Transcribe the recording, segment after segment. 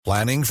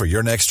Planning for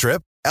your next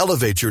trip?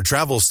 Elevate your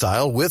travel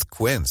style with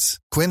Quince.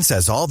 Quince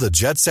has all the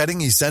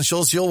jet-setting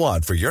essentials you'll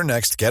want for your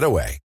next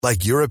getaway,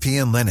 like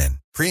European linen,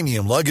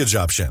 premium luggage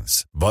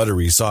options,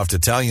 buttery soft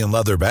Italian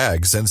leather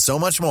bags, and so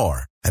much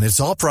more. And it's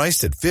all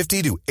priced at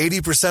 50 to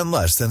 80%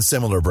 less than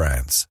similar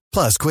brands.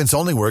 Plus, Quince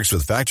only works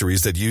with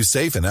factories that use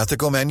safe and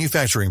ethical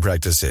manufacturing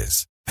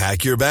practices.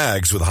 Pack your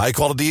bags with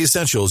high-quality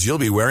essentials you'll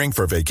be wearing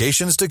for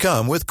vacations to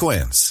come with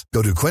Quince.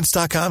 Go to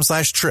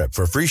quince.com/trip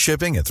for free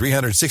shipping and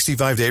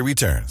 365-day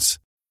returns.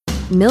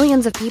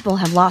 Millions of people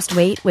have lost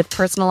weight with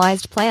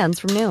personalized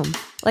plans from Noom.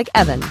 Like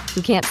Evan,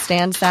 who can't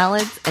stand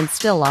salads and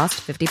still lost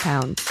 50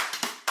 pounds.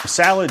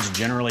 Salads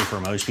generally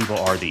for most people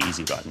are the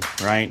easy button,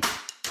 right?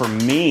 For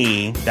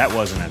me, that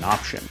wasn't an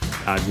option.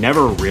 I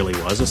never really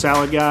was a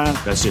salad guy.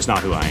 That's just not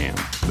who I am.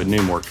 But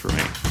Noom worked for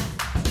me.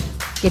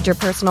 Get your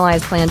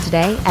personalized plan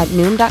today at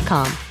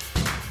Noom.com.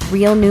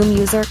 Real Noom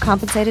user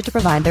compensated to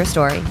provide their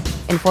story.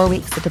 In 4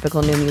 weeks, the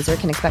typical Noom user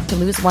can expect to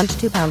lose 1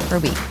 to 2 pounds per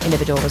week.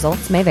 Individual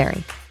results may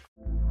vary.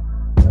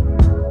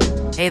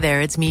 Hey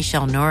there, it's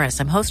Michelle Norris.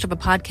 I'm host of a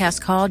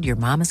podcast called Your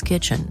Mama's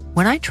Kitchen.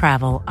 When I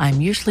travel,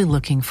 I'm usually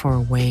looking for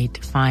a way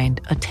to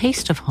find a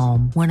taste of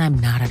home when I'm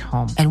not at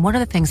home. And one of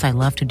the things I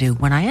love to do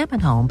when I am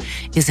at home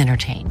is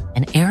entertain.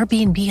 And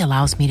Airbnb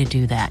allows me to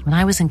do that. When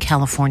I was in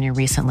California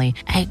recently,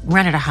 I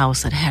rented a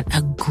house that had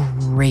a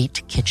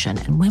great kitchen.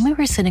 And when we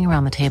were sitting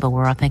around the table, we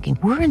were all thinking,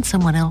 we're in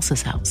someone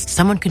else's house.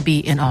 Someone could be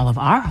in all of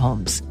our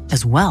homes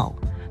as well.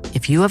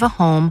 If you have a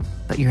home,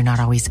 but you're not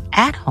always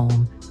at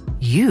home,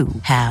 you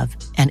have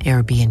an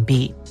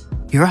Airbnb.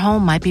 Your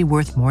home might be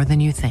worth more than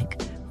you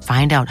think.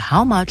 Find out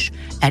how much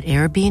at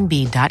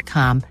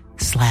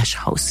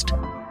airbnb.com/host.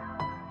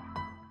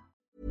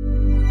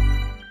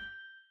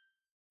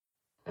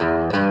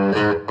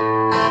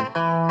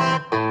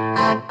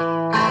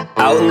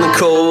 Out in the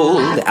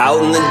cold,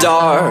 out in the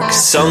dark,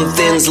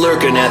 something's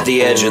lurking at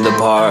the edge of the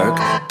park.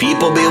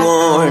 People be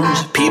warned,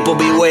 people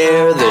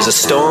beware, there's a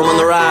storm on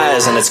the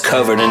rise and it's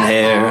covered in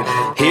hair.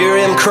 Hear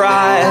him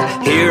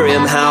cry, hear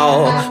him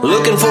howl,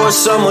 looking for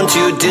someone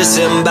to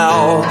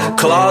disembowel.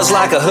 Claws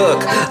like a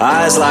hook,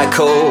 eyes like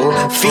coal,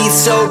 feet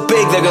so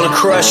big they're gonna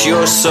crush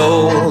your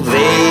soul.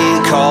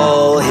 They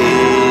call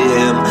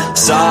him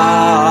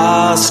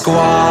Sasquatch.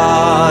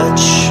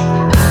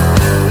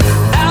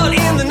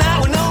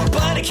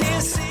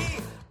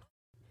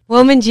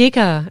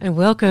 Womanjika, and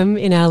welcome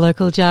in our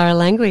local Jara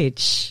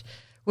language.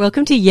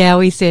 Welcome to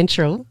Yowie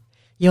Central.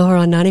 You're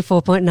on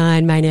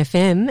 94.9 Main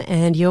FM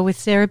and you're with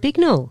Sarah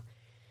Bignell.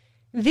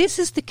 This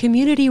is the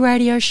community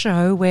radio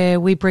show where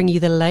we bring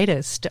you the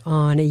latest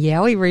on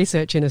Yowie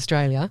research in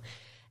Australia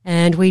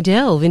and we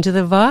delve into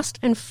the vast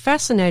and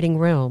fascinating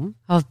realm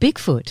of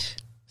Bigfoot,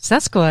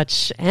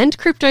 Sasquatch and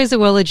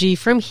cryptozoology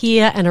from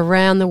here and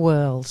around the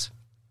world.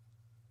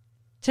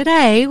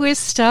 Today, we're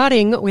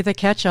starting with a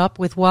catch-up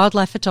with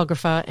wildlife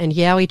photographer and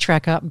Yowie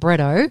tracker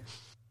Bretto.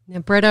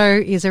 Now,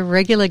 Bretto is a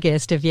regular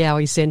guest of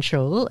Yowie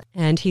Central,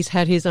 and he's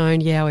had his own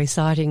Yowie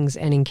sightings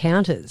and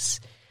encounters.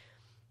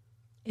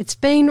 It's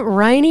been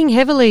raining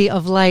heavily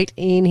of late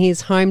in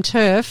his home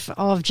turf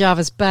of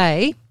Jervis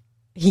Bay,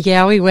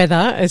 Yowie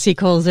weather, as he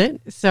calls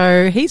it,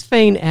 so he's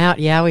been out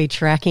Yowie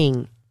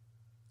tracking.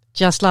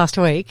 Just last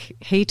week,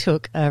 he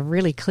took a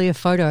really clear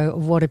photo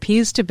of what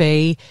appears to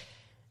be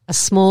a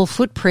small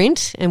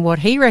footprint and what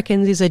he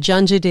reckons is a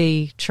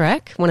Junjadee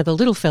track, one of the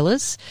little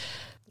fellas,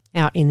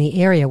 out in the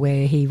area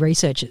where he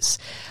researches.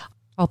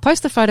 I'll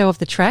post the photo of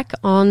the track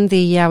on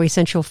the Yowie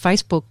Central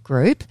Facebook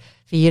group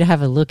for you to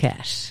have a look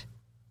at.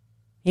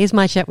 Here's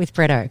my chat with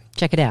Bretto.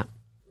 Check it out.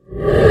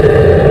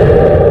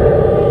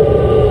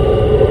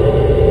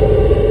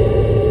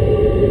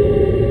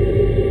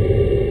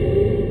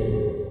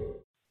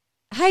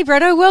 Hey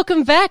Bretto,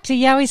 welcome back to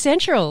Yowie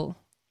Central.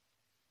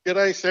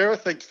 G'day Sarah,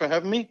 thanks for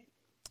having me.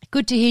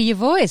 Good to hear your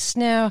voice.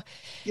 Now,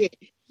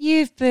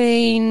 You've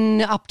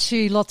been up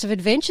to lots of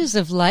adventures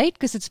of late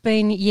because it's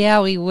been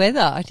Yowie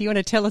weather. Do you want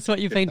to tell us what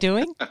you've been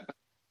doing?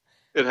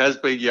 It has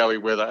been Yowie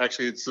weather.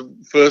 Actually, it's the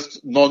first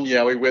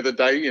non-Yowie weather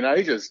day in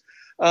ages.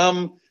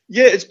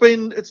 It's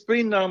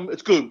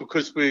good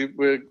because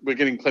we're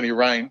getting plenty of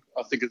rain.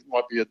 I think it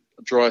might be a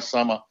dry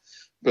summer,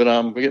 but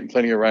we're getting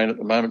plenty of rain at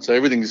the moment, so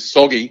everything's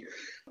soggy.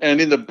 And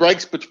in the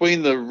breaks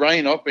between the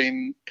rain, I've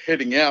been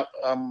heading out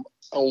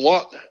a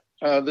lot.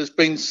 There's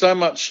been so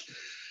much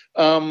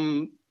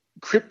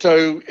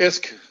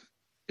crypto-esque,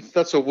 if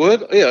that's a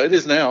word. Yeah, it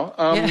is now.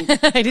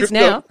 It is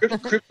now.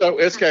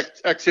 Crypto-esque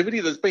activity.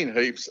 There's been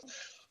heaps.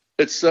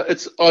 I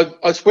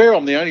swear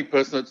I'm the only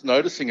person that's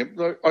noticing it.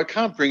 I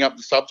can't bring up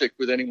the subject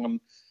with anyone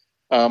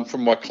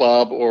from my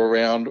club or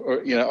around.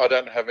 Or, I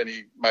don't have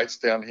any mates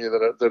down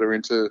here that are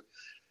into,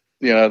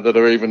 that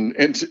are even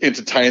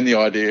entertain the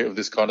idea of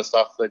this kind of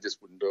stuff. They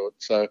just wouldn't do it.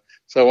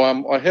 So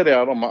I head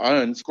out on my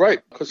own. It's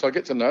great because I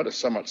get to notice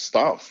so much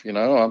stuff.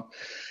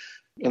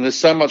 And there's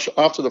so much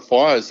after the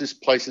fires. This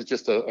place is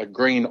just a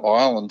green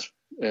island,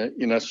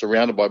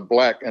 surrounded by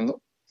black. And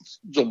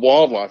the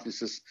wildlife is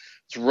just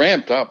it's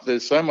ramped up.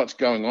 There's so much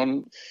going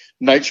on,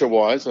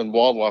 nature-wise and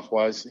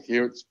wildlife-wise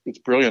here. It's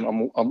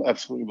brilliant. I'm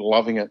absolutely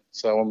loving it.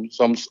 So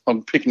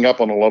I'm picking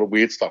up on a lot of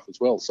weird stuff as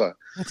well. So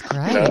that's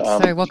great.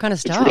 So what kind of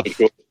stuff? Really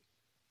cool.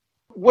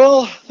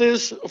 Well,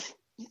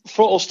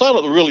 I'll start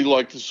at the really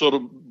the sort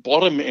of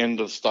bottom end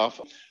of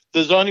stuff.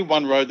 There's only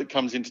one road that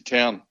comes into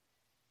town,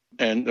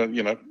 and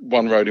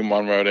one road in,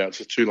 one road out. It's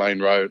a 2-lane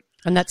road,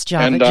 and that's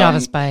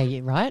Jarvis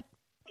Bay, right?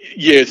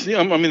 Yes,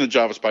 I'm in the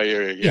Jarvis Bay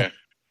area. Yeah.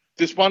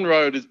 This one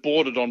road is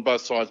bordered on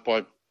both sides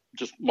by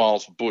just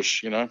miles of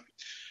bush.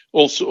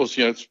 Also,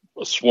 it's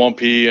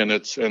swampy, and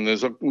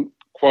there's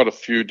quite a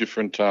few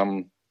different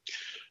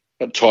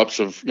types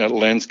of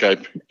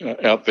landscape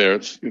out there.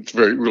 It's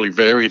really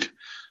varied.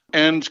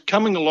 And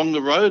coming along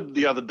the road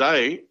the other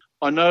day,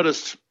 I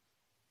noticed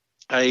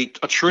a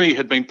tree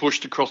had been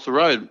pushed across the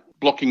road,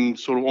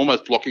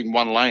 almost blocking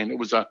one lane. It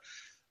was a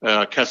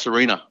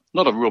casuarina,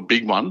 not a real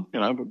big one,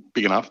 but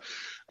big enough.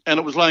 And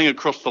it was laying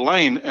across the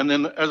lane. And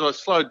then as I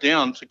slowed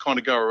down to kind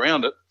of go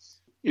around it,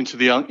 into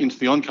the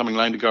oncoming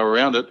lane to go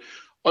around it,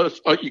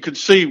 you could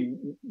see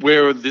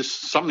where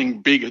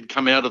something big had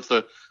come out of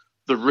the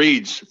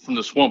reeds from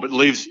the swamp.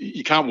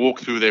 You can't walk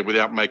through there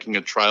without making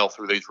a trail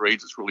through these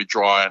reeds. It's really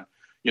dry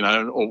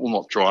and, or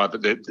not dry,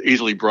 but they're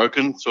easily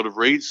broken sort of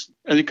reeds.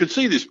 And you could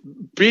see this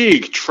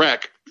big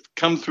track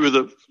come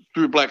through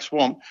Black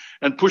Swamp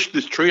and push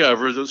this tree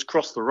over as it's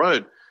crossed the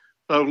road.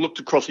 So I looked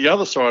across the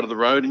other side of the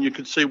road and you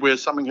could see where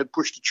something had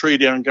pushed a tree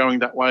down going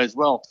that way as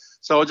well.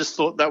 So I just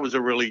thought that was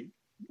a really,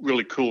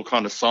 really cool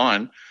kind of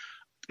sign.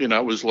 It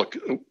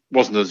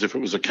wasn't as if it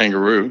was a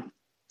kangaroo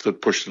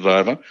that pushed it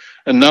over.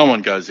 And no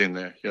one goes in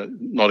there,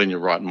 not in your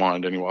right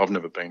mind anyway. I've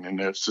never been in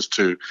there. It's just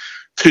too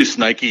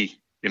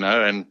snaky,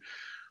 and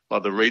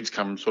the reeds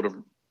come sort of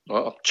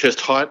up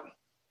chest height,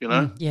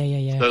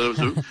 Yeah.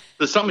 So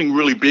there's something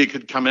really big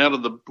had come out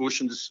of the bush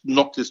and just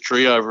knocked this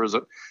tree over as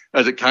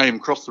it came,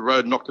 crossed the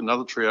road, knocked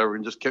another tree over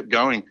and just kept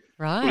going.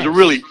 Right. It was a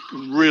really,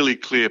 really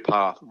clear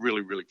path,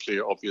 really, really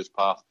clear, obvious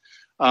path.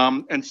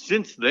 And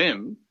since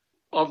then,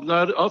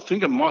 I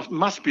think it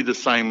must be the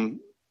same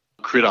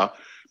critter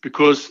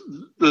because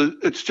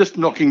it's just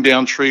knocking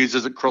down trees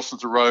as it crosses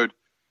the road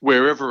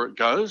wherever it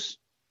goes.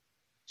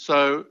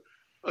 So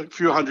a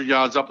few hundred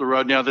yards up the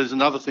road now, there's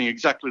another thing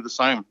exactly the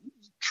same.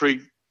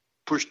 Tree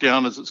pushed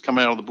down as it's come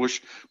out of the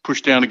bush,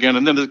 pushed down again,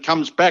 and then it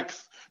comes back,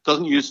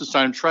 doesn't use the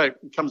same track,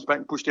 it comes back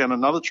and pushed down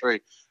another tree.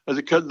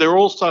 They're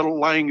all sort of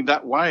laying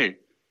that way.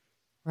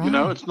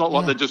 Right. It's not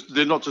like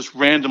they're not just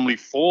randomly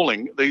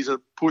falling. These are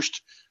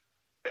pushed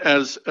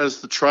as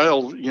the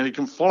trail, you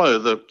can follow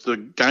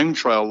the game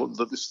trail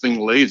that this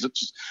thing leads. It's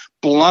just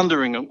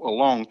blundering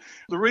along.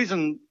 The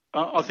reason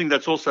I think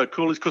that's also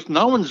cool is because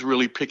no one's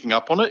really picking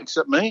up on it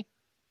except me.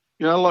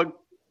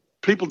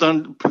 People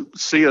don't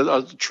see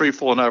a tree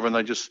falling over and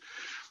they just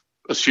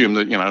assume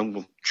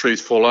that, trees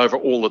fall over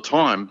all the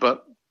time.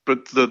 But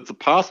the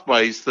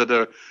pathways that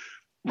are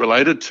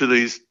related to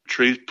these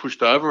trees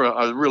pushed over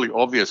are really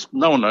obvious.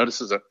 No one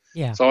notices it.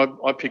 Yeah. So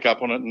I pick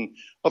up on it, and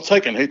I've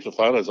taken heaps of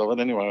photos of it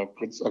anyway.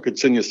 I could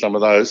send you some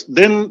of those.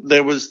 Then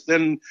there was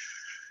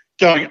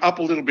going up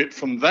a little bit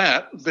from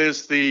that,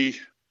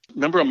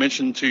 remember I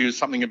mentioned to you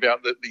something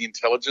about the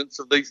intelligence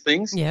of these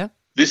things? Yeah.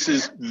 This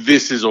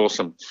is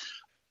awesome.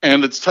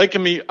 And it's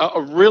taken me,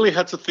 I really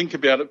had to think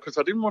about it because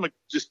I didn't want to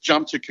just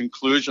jump to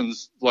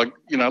conclusions like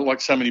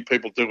so many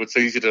people do. It's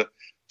easy to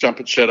jump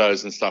at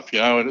shadows and stuff,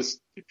 and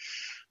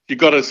you've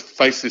got to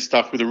face this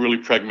stuff with a really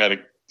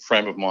pragmatic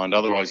frame of mind.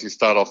 Otherwise you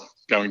start off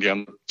going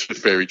down the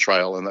fairy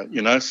trail and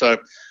that, so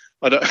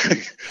I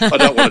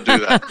don't want to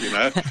do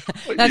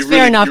that, That's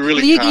fair enough.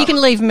 You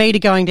can leave me to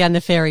going down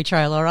the fairy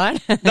trail, all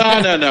right?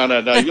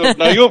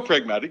 No. You're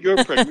pragmatic.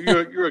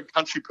 You're a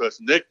country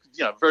person. They're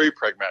very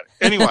pragmatic.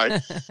 Anyway,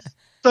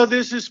 so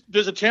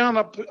there's a town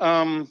up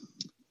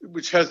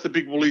which has the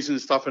big woolies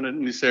and stuff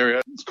in this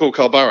area. It's called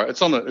Culburra.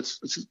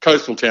 It's a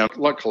coastal town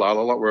like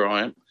Kalala, like where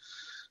I am.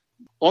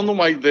 On the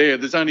way there,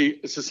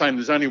 it's the same.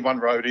 There's only one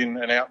road in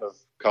and out of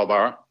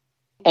Culburra.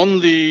 On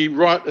the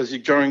right, as you're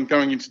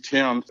going into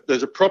town,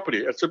 there's a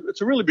property. It's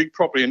a really big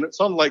property, and it's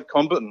on Lake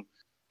Comberton.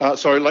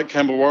 Lake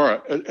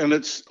Camberwarra. And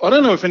I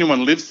don't know if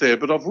anyone lives there,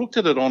 but I've looked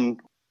at it on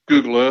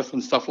Google Earth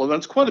and stuff like that.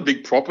 It's quite a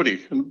big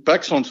property, and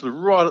backs onto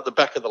right at the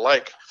back of the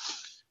lake,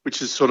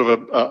 which is sort of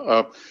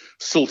a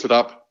silted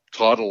up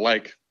tidal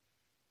lake,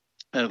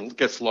 and it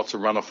gets lots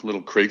of runoff,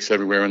 little creeks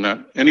everywhere and that.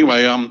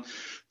 Anyway,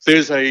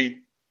 there's a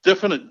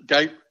definite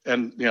gate,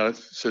 and it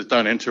says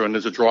don't enter, and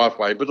there's a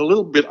driveway. But a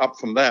little bit up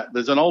from that,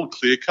 there's an old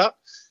clear cut,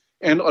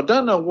 and I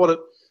don't know what it.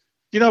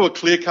 A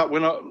clear cut.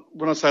 When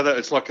I say that,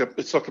 it's like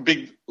a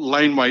big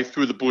laneway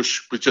through the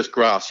bush with just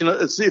grass.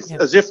 As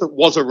if it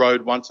was a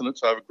road once and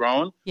it's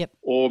overgrown. Yep.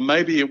 Or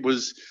maybe it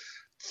was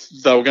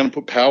they were going to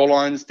put power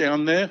lines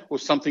down there or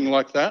something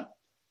like that.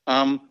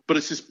 But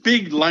it's this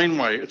big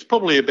laneway. It's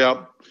probably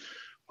about,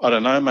 I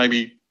don't know,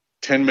 maybe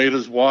 10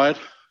 metres wide.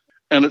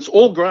 And it's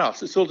all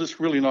grass. It's all just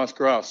really nice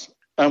grass.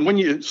 And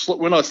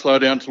when I slow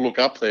down to look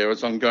up there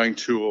as I'm going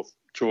to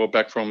or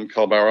back from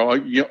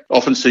Culburra, you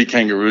often see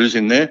kangaroos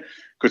in there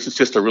because it's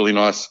just a really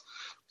nice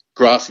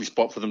grassy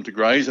spot for them to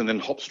graze and then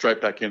hop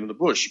straight back into the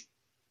bush.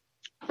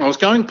 I was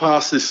going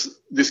past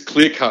this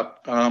clear cut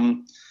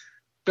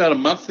about a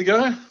month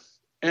ago,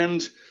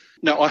 and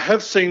now I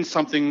have seen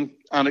something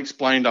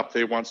unexplained up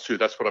there once too.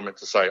 That's what I meant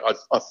to say.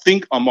 I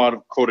think I might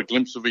have caught a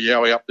glimpse of a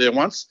yowie up there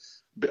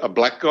once, a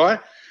black guy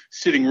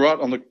sitting right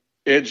on the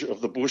edge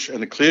of the bush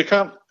and the clear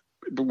cut.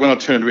 But when I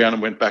turned around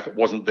and went back, it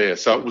wasn't there.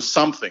 So it was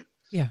something.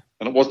 Yeah.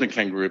 And it wasn't a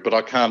kangaroo, but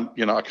I can't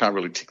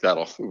really tick that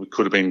off. It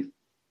could have been,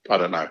 I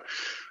don't know.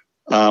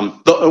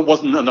 It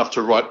wasn't enough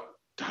to write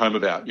home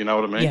about, you know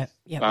what I mean?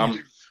 Yeah.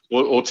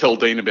 Or tell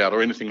Dean about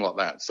or anything like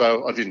that.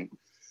 So I didn't.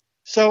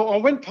 So I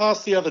went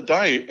past the other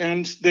day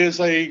and there's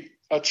a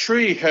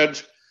tree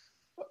had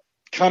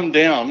come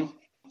down,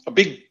 a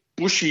big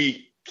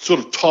bushy sort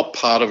of top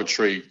part of a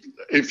tree,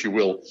 if you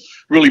will,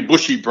 really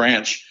bushy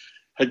branch,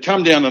 had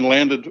come down and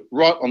landed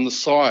right on the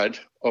side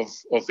of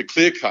the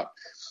clear cut.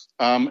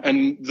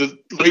 And the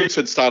leaves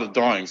had started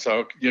dying,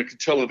 so you could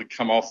tell it had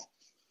come off.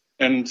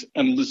 And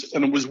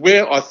it was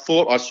where I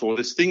thought I saw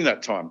this thing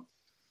that time.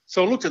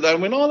 So I looked at that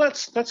and went, oh,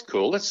 that's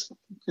cool.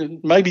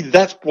 Maybe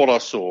that's what I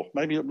saw.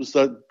 Maybe it was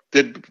the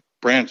dead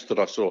branch that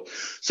I saw.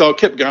 So I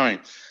kept going.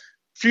 A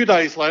few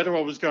days later,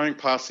 I was going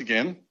past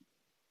again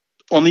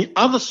on the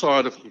other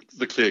side of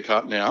the clear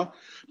cut now,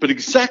 but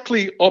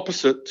exactly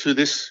opposite to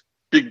this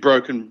big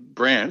broken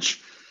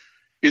branch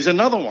is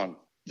another one.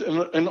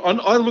 And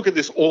I look at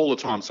this all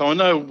the time, so I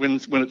know when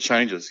it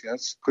changes.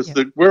 Yes, because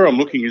where I'm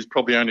looking is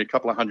probably only a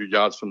couple of 100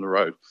 yards from the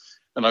road,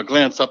 and I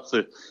glance up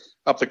the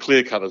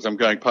clear cut as I'm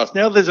going past.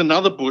 Now there's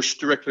another bush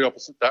directly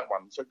opposite that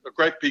one. So a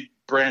great big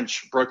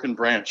branch, broken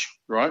branch,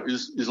 right,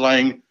 is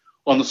laying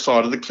on the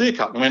side of the clear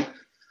cut. And I went,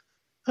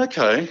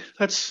 okay,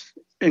 that's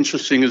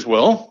interesting as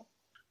well.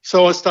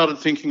 So I started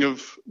thinking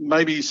of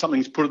maybe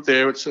something's put it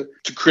there to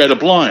create a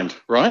blind,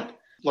 right,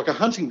 like a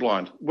hunting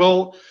blind.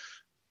 Well,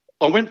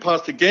 I went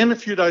past again a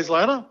few days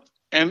later,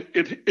 and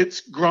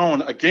it's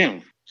grown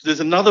again. So there's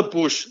another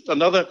bush,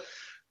 another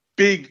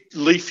big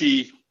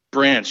leafy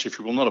branch, if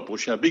you will, not a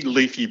bush, a big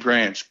leafy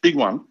branch, big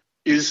one,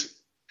 is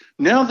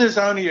now there's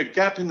only a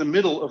gap in the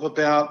middle of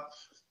about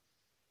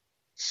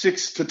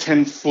 6 to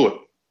 10 foot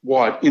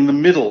wide in the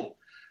middle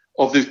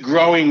of this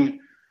growing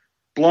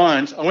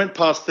blind. I went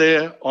past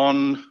there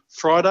on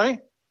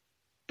Friday,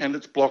 and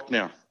it's blocked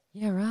now.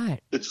 Yeah, right.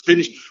 It's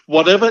finished.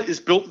 Whatever is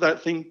built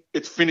that thing,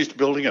 it's finished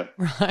building it.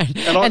 Right.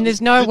 And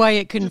there's no way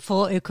it can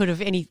fall. It could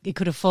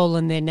have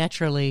fallen there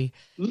naturally.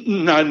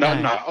 No.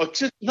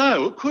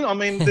 It could. I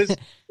mean,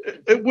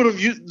 it would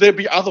have. There'd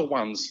be other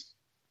ones.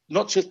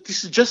 Not just.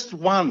 This is just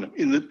one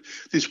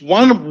this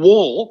one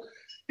wall,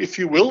 if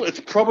you will.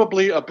 It's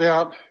probably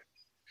about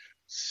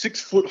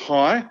 6 foot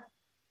high,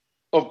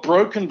 of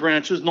broken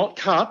branches, not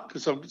cut,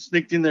 because I've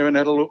sneaked in there and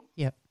had a look.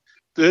 Yep.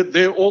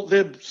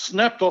 They're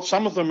snapped off.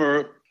 Some of them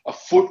are a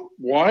foot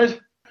wide,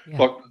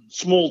 like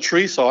small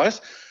tree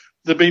size.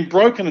 They've been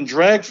broken and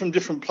dragged from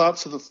different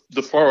parts of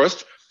the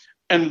forest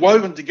and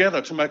woven together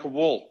to make a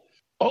wall.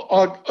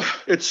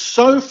 It's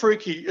so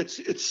freaky.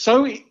 It's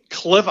so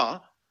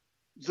clever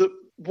that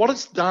what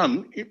it's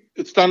done,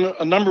 it's done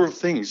a number of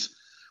things.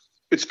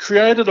 It's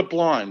created a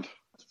blind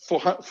for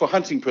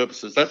hunting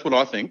purposes. That's what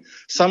I think.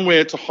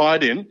 Somewhere to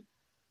hide in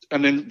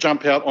and then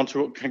jump out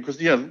onto it. Because,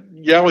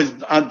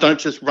 yowies don't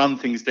just run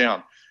things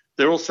down.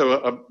 They're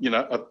also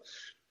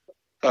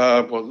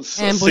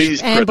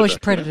ambush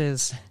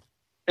predators.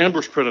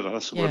 Ambush predator,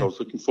 that's the word I was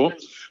looking for.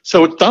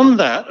 So it's done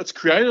that. It's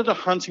created a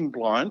hunting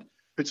blind.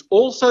 It's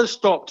also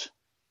stopped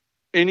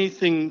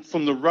anything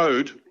from the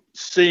road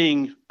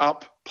seeing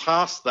up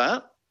past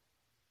that.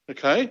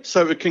 Okay,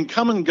 so it can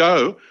come and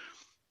go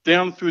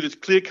down through this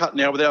clear cut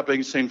now without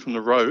being seen from the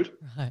road.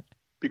 Right.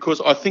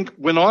 Because I think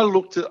when I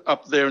looked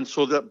up there and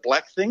saw that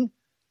black thing,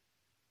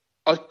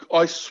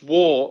 I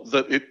swore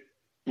that it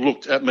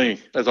looked at me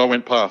as I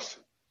went past,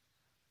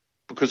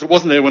 because it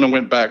wasn't there when I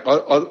went back.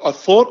 I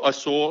thought I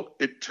saw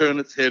it turn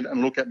its head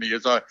and look at me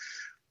as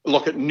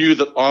it knew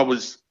that I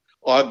was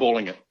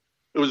eyeballing it.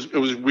 It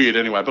was weird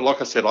anyway, but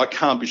like I said, I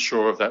can't be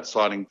sure of that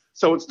sighting.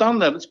 So it's done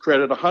that. It's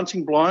created a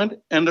hunting blind,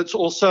 and it's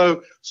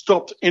also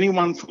stopped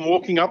anyone from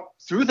walking up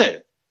through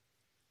there.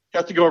 You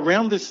have to go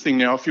around this thing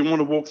now if you want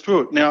to walk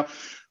through it. Now,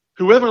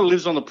 whoever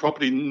lives on the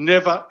property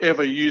never,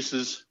 ever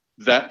uses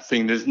that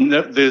thing.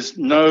 There's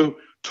no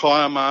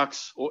tyre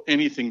marks or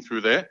anything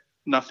through there,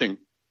 nothing.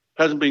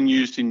 Hasn't been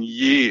used in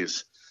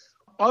years.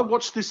 I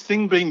watched this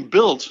thing being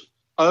built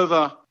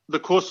over the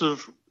course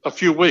of a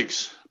few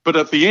weeks, but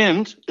at the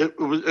end,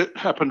 it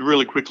happened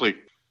really quickly.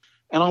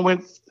 And I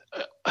went,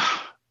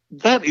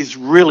 that is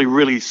really,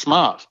 really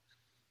smart.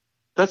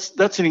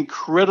 That's an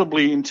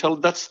incredibly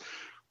intelligent, that's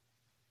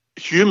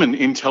human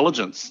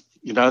intelligence,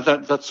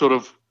 that sort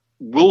of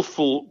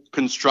willful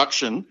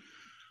construction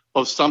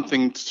of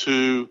something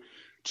to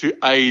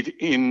aid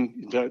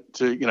in,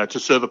 to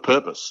serve a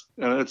purpose.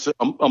 It's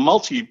a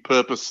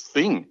multi-purpose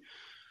thing.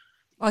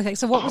 Okay,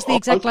 so what was the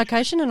exact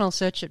location? And I'll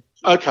search it.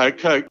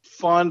 Okay.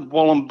 Find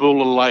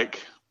Wallumboola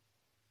Lake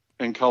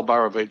in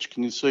Culburra Beach.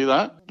 Can you see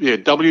that? Yeah,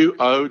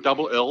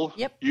 WOLLUM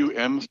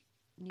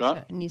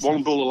right?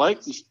 Wallumbilla Lake.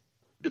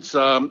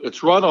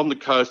 It's right on the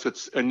coast.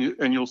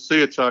 You'll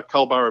see it's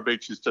Culburra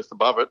Beach is just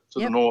above it to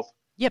the north.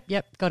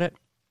 Yep, got it.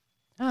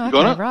 Oh, you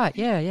got okay, it? right,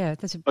 yeah.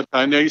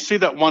 Okay, now you see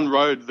that one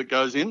road that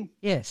goes in?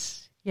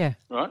 Yes, yeah.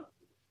 Right?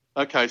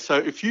 Okay, so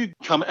if you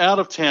come out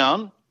of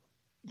town,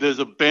 there's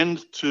a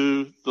bend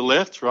to the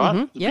left, right?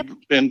 Mm-hmm, yep.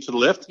 Big bend to the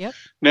left. Yep.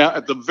 Now,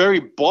 at the very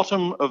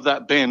bottom of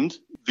that bend,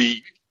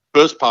 the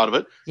first part of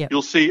it,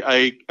 you'll see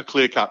a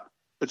clear cut.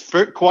 It's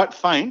quite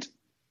faint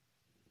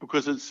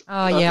because it's...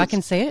 Oh, I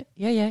can see it.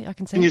 Yeah, I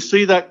can see it. Can you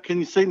see that? Can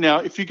you see now?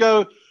 If you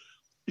go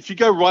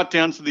right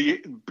down to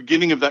the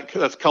beginning of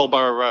that's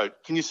Culburra Road,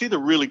 can you see the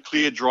really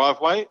clear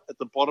driveway at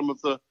the bottom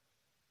of the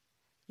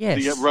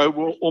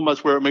road,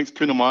 almost where it meets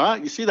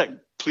Coonamulla? You see that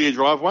clear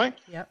driveway?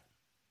 Yep.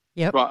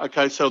 Right.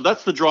 Okay. So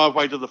that's the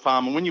driveway to the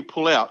farm, and when you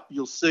pull out,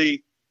 you'll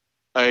see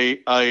a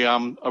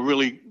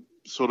really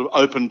sort of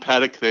open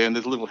paddock there, and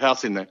there's a little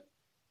house in there.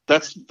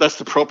 That's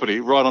the property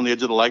right on the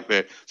edge of the lake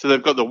there. So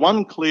they've got the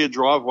one clear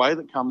driveway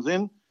that comes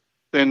in.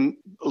 Then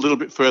a little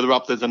bit further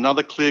up, there's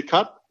another clear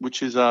cut,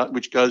 which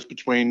goes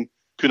between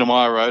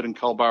Coonamulla Road and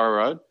Culburra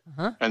Road,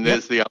 and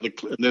there's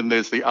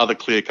the other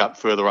clear cut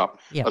further up,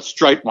 a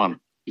straight one.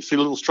 You see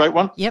the little straight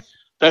one? Yep.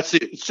 That's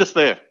it. It's just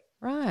there.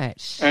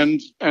 Right.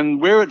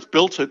 And where it's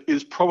built it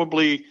is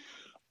probably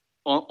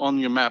on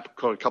your map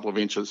a couple of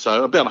inches,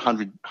 so about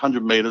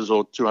 100 metres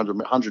or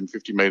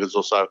 150 metres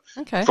or so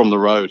from the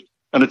road.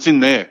 And it's in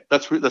there.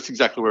 That's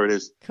exactly where it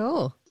is.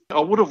 Cool. I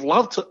would have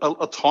loved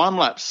a time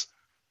lapse.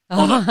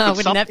 Wouldn't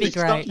that be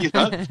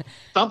great?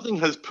 Something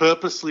has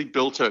purposely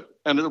built it,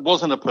 and it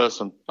wasn't a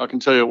person. I can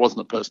tell you it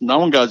wasn't a person. No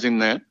one goes in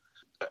there,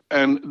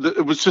 and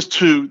it was just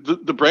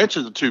the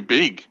branches are too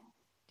big.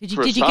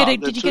 Did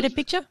you get a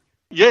picture?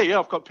 Yeah,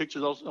 I've got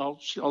pictures. I'll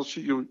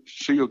shoot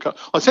you a couple.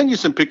 I sent you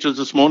some pictures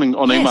this morning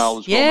on email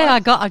as well. Yeah,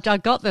 mate. I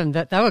got them.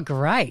 They were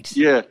great.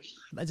 Yeah.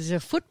 There's a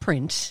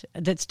footprint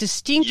that's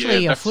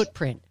distinctly a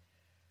footprint.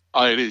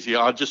 Oh, it is.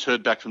 Yeah, I just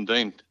heard back from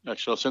Dean.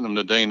 Actually, I sent them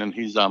to Dean, and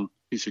he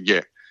said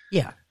yeah.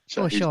 Yeah,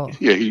 so for sure.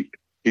 Yeah,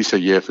 he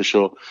said yeah for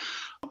sure.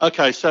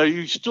 Okay, so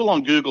you're still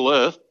on Google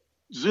Earth.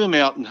 Zoom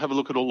out and have a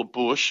look at all the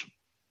bush.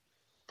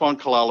 Find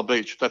Kalala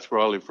Beach. That's where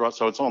I live, right?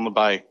 So it's on the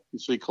bay. You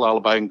see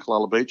Kalala Bay and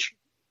Kalala Beach.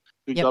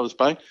 Douglas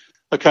Bay.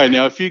 Okay,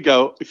 now if you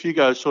go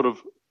sort of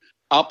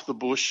up the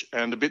bush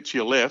and a bit to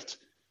your left,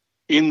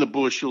 in the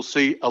bush you'll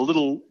see a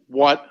little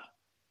white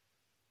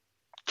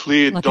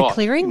clear dot. Like a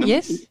clearing,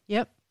 yes.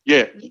 Yep.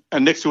 Yeah,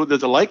 and next to it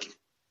there's a lake.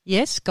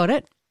 Yes, got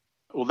it.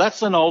 Well,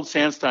 that's an old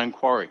sandstone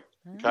quarry,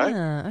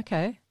 okay?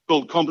 Okay.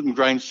 Called Compton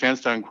Grange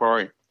Sandstone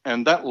Quarry.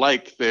 And that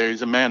lake there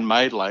is a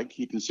man-made lake.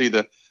 You can see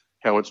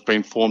how it's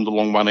been formed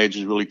along one edge,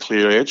 is really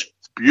clear edge.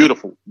 It's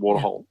beautiful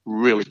waterhole,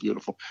 really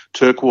beautiful.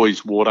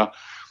 Turquoise water.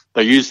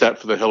 They use that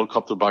for the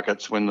helicopter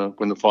buckets when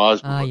the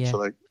fires were.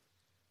 So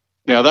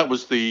now that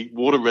was the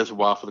water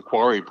reservoir for the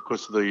quarry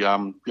because of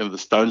the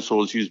stone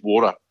saws use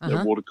water.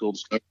 They're water-cooled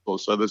stone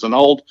saws. So there's an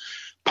old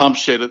pump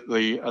shed at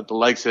the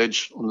lake's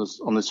edge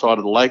on the side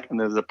of the lake, and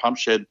there's a pump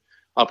shed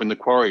up in the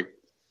quarry.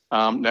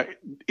 Now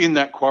in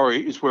that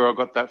quarry is where I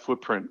got that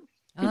footprint.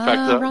 In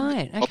fact,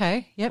 right,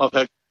 okay, yep.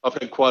 I've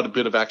had quite a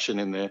bit of action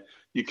in there.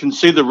 You can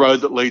see the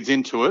road that leads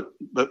into it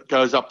that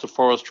goes up to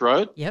Forest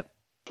Road. Yep.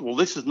 Well,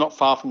 this is not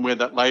far from where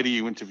that lady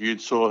you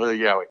interviewed saw her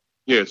Yowie.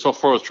 Yeah, it's off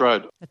Forest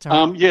Road. That's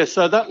right.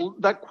 So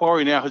that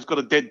quarry now has got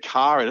a dead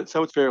car in it,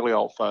 so it's a fairly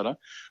old photo.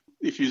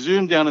 If you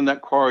zoom down in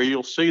that quarry,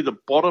 you'll see the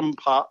bottom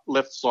part,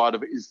 left side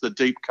of it is the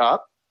deep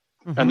cut,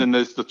 and then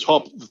there's the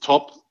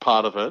top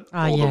part of it,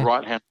 the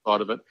right-hand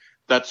side of it.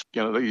 That's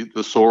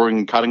the sawing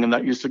and cutting, and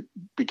that used to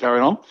be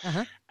carried on.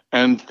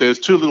 And there's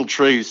two little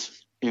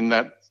trees in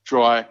that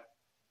dry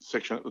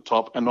section at the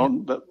top, and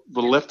on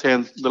the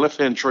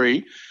left-hand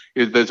tree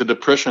there's a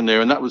depression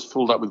there, and that was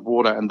filled up with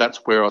water, and that's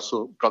where I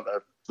got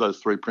those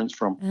three prints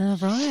from.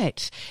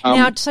 Right.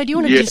 Now, so do you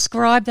want to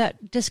describe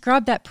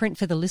that print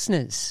for the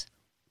listeners?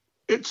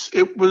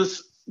 It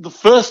was the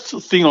first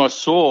thing I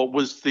saw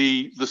was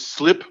the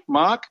slip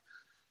mark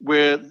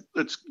where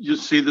you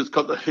see there's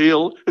got the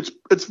heel.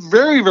 It's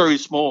very, very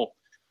small.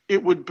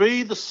 It would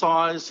be the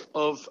size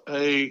of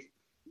a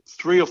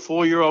 3 or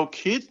 4 year old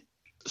kid.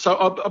 So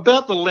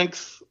about the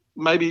length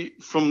maybe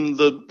from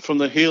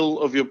the heel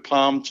of your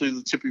palm to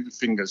the tip of your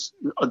fingers,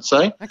 I'd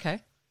say. Okay.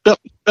 About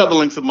the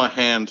length of my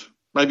hand,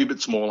 maybe a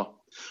bit smaller.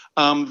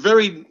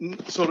 Very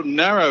sort of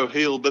narrow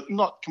heel, but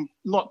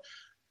not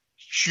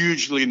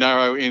hugely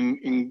narrow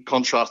in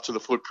contrast to the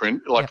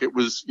footprint. It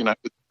was,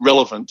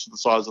 relevant to the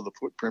size of the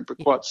footprint, but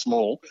quite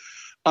small.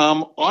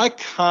 I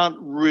can't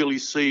really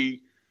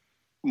see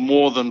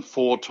more than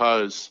 4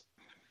 toes.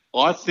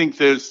 I think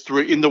there's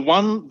 3. In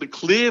the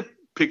clear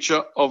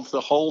picture of the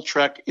whole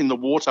track in the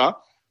water,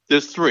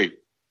 there's 3.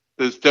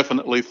 There's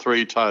definitely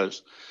 3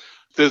 toes.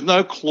 There's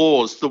no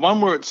claws. The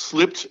one where it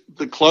slipped,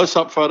 the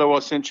close-up photo I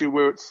sent you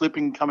where it's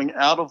slipping coming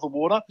out of the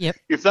water,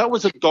 if that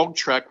was a dog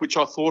track, which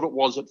I thought it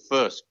was at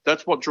first,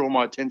 that's what drew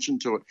my attention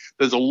to it.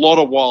 There's a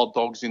lot of wild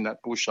dogs in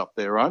that bush up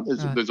there, right?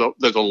 There's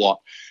a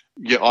lot.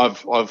 Yeah,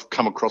 I've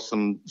come across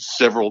them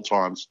several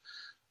times.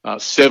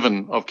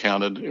 7 I've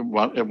counted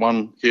at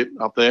one hit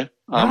up there.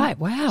 Right,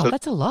 wow, so,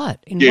 that's a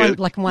lot in yeah,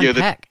 one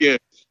pack.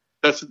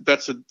 That's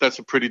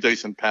a pretty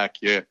decent pack,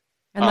 yeah.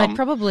 And they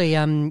probably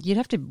you'd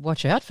have to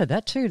watch out for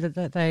that too,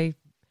 that they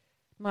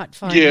might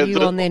find you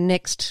on their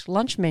next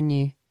lunch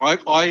menu. I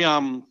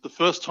the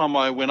first time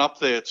I went up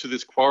there to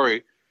this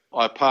quarry,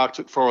 I parked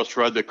at Forest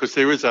Road there because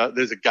there's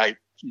a gate.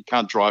 You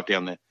can't drive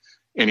down there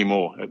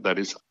anymore. That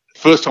is.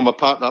 First time I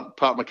parked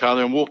my car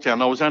there and walked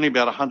down. I was only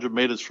about 100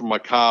 metres from my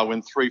car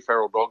when 3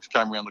 feral dogs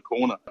came around the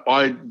corner.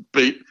 I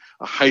beat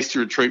a hasty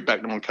retreat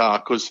back to my car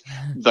because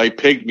they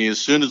pegged me as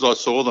soon as I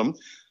saw them.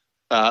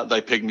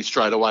 They pegged me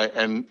straight away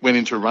and went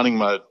into running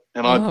mode.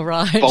 And I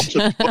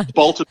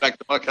bolted back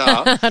to my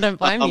car. I don't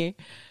blame you.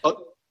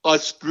 I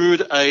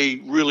screwed a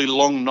really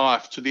long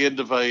knife to the end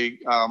of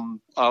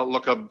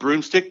like a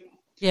broomstick.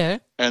 Yeah.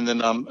 And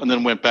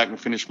then went back and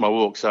finished my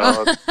walk.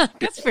 So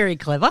that's very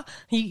clever.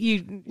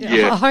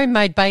 A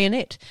homemade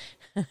bayonet.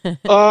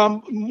 A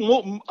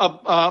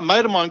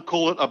mate of mine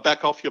call it a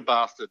back off, you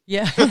bastard.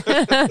 Yeah.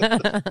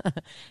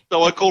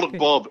 So I called it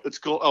Bob. It's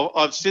called.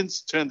 I've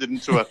since turned it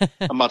into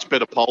a much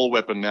better pole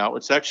weapon now.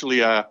 It's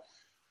actually I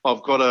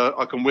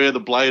can wear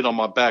the blade on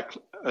my back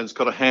and it's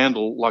got a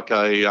handle like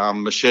a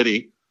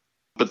machete,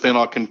 but then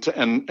I can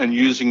and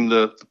using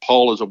the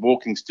pole as a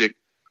walking stick.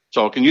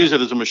 So I can use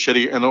it as a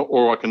machete,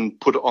 or I can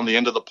put it on the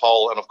end of the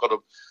pole, and I've got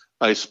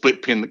a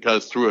split pin that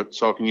goes through it,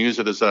 so I can use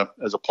it as a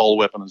pole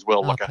weapon as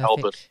well, like a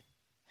halberd,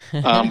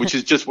 which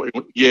is just what.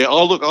 Yeah.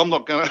 Oh, look, I'm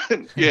not going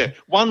to. Yeah,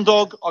 one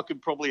dog I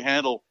could probably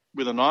handle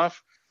with a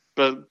knife,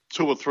 but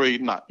 2 or 3,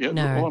 no. Yeah.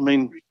 No. Well, I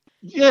mean,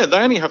 yeah, they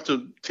only have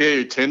to tear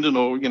your tendon,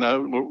 or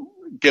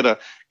get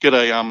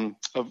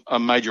a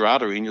major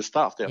artery in your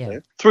stuff out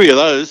there. 3 of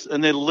those,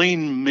 and they're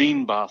lean,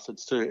 mean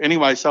bastards too.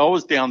 Anyway, so I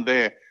was down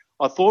there.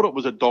 I thought it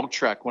was a dog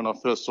track when I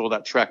first saw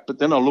that track, but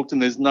then I looked and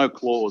there's no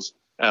claws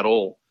at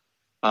all.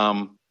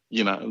 Dogs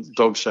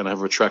don't have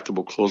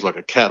retractable claws like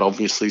a cat,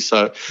 obviously.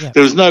 So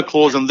there was no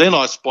claws. And then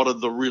I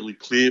spotted the really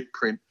clear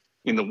print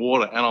in the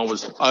water, and I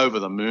was over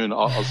the moon.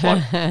 I was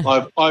like,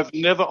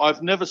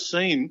 I've never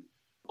seen.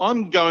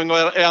 I'm going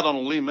out on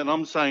a limb, and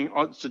I'm saying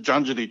it's a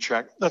Junjidi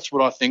track. That's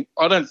what I think.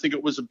 I don't think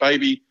it was a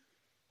baby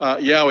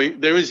Yowie.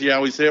 There is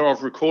Yowies there.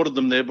 I've recorded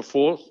them there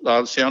before.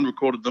 Sound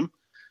recorded them.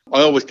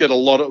 I always get a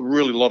lot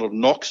of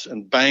knocks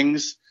and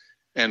bangs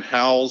and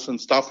howls and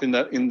stuff in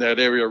that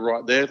area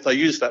right there. If they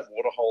use that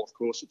waterhole, of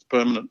course, it's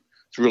permanent.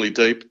 It's really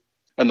deep,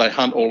 and they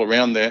hunt all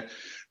around there.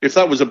 If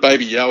that was a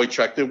baby Yowie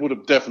track, there would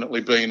have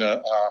definitely been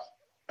an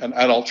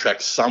adult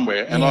track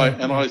somewhere. And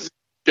I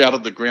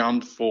scouted the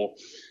ground for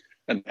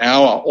an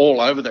hour all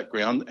over that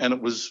ground, and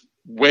it was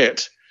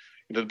wet.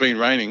 It had been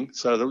raining,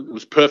 so it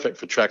was perfect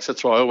for tracks.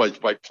 That's why I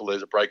always wait till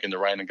there's a break in the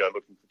rain and go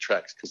looking for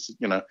tracks because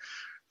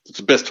it's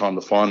the best time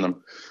to find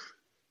them.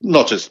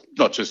 Not just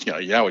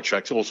Yowie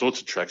tracks, all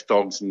sorts of tracks,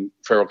 dogs and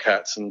feral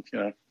cats and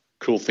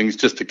cool things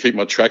just to keep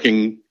my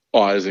tracking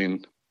eyes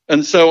in.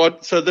 And so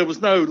there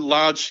was no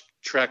large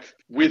track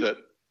with it.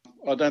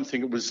 I don't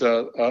think it was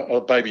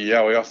a baby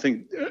Yowie. I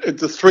think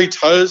the 3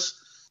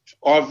 toes.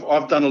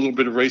 I've done a little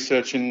bit of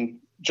research in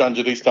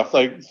Junjidi stuff.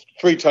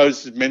 3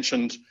 toes is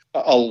mentioned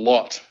a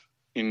lot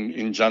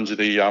in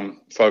Junjidi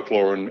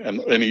folklore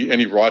and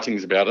any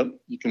writings about it.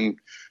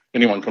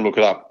 Anyone can look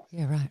it up.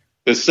 Yeah, right.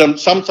 There's some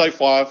say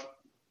 5,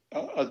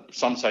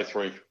 some say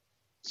 3.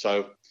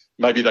 So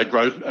maybe they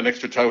grow an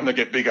extra toe when they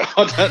get bigger.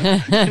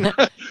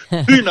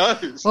 Who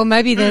knows? Well,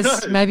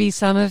 maybe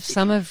some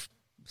have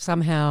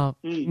somehow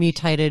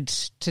mutated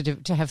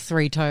to have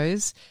 3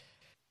 toes.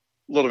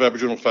 A lot of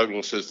Aboriginal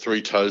folklore says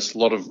 3 toes. A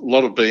lot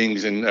of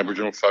beings in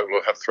Aboriginal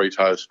folklore have 3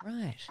 toes.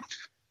 Right.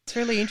 It's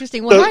really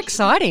interesting. Well, how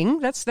exciting!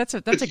 That's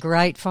a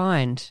great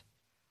find.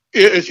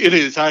 It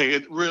is. Hey,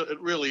 it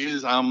really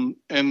is.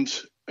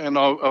 And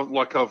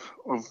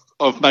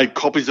I've made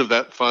copies of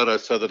that photo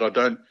so that I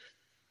don't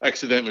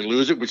accidentally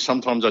lose it, which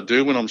sometimes I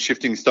do when I'm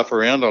shifting stuff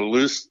around. I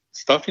lose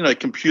stuff.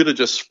 computer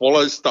just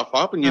swallows stuff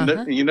up, and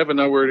you never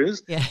know where it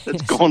is. Yeah.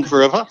 It's gone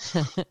forever.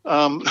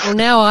 Well,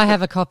 now I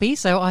have a copy,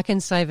 so I can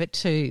save it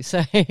too.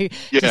 So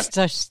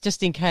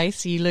just in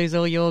case you lose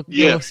all your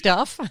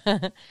stuff,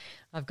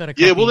 I've got a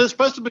copy. Yeah. Well, there's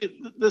supposed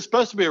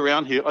to be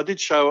around here. I did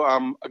show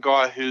a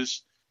guy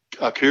who's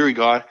a Koori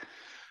guy.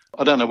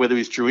 I don't know whether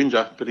he's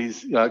Druinja, but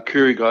he's a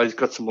Koori guy. He's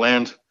got some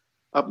land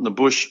up in the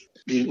bush,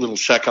 a little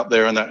shack up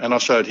there, and I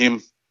showed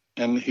him,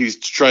 and he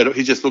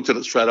just looked at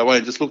it straight away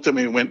and just looked at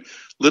me and went,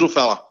 "Little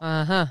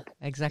fella."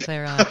 Exactly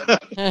right.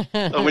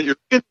 I went, "You're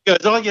a kid?" He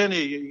goes, "Oh yeah,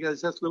 he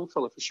goes, that's little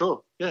fella for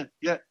sure."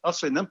 Yeah. I've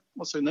seen them.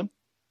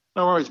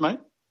 No worries, mate.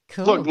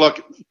 Cool. I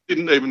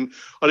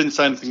didn't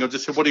say anything. I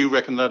just said, "What do you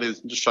reckon that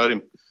is?" And just showed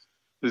him.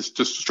 It's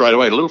just straight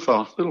away, little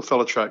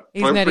fella track.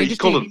 Isn't that he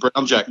called it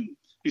brown jack.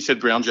 He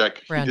said brown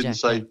jack. Brown he didn't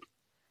jack, say.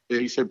 Yeah,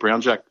 he said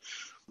brown jack.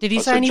 Did he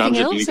say anything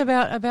else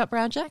about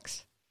brown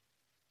jacks?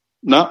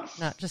 No,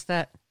 just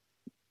that.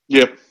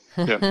 Yep,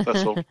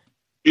 that's all.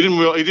 He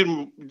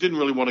didn't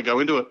really want to go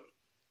into it.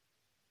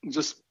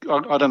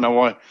 I don't know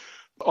why.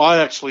 I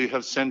actually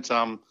have sent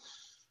a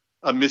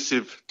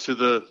missive to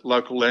the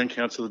local land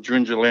council, the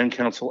Druinja Land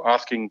Council,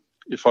 asking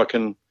if I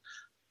can,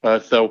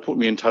 if they'll put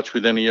me in touch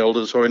with any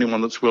elders or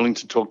anyone that's willing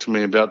to talk to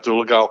me about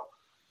Dooligal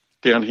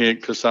down here,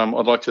 because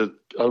I'd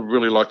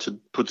really like to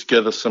put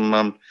together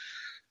some,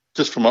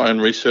 just for my own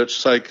research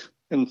sake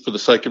and for the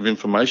sake of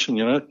information,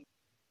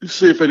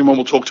 see if anyone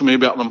will talk to me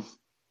about them.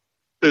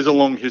 There's a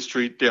long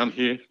history down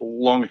here, a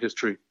long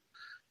history,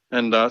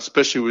 and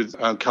especially with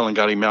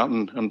Callangutty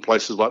Mountain and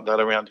places like that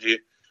around here,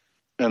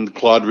 and the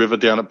Clyde River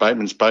down at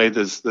Bateman's Bay.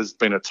 There's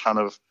been a ton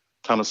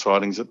of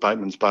sightings at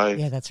Bateman's Bay.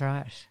 Yeah, that's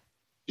right.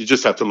 You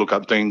just have to look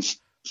up Dean's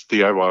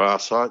the OYR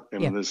site,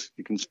 and there's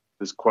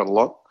quite a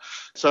lot.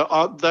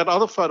 So that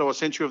other photo I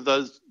sent you of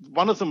those,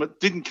 one of them, it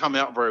didn't come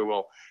out very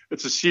well.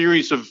 It's a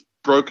series of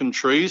broken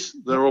trees.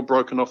 They're all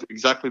broken off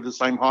exactly the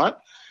same height.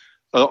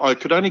 I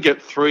could only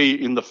get 3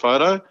 in the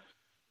photo.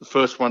 The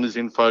first one is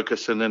in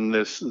focus, and then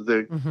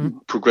they're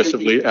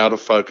progressively out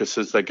of focus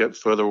as they get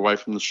further away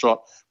from the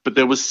shot. But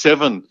there was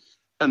 7,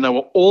 and they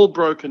were all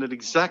broken at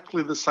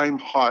exactly the same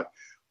height.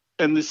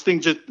 And this thing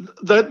just,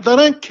 they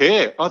don't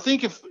care. I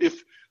think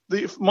if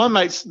my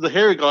mates, the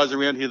hairy guys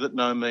around here that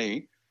know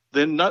me,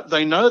 they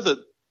know that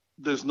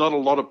there's not a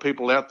lot of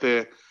people out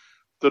there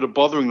that are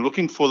bothering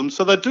looking for them.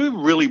 So they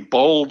do really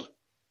bold,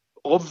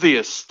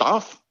 obvious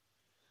stuff,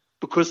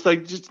 because they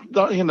just,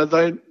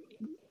 I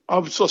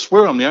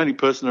swear I'm the only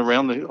person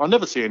around there. I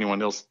never see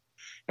anyone else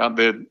out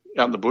there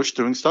out in the bush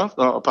doing stuff,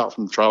 apart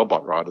from trail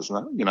bike riders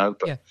and that,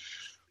 But,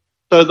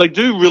 so they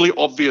do really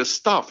obvious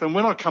stuff. And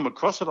when I come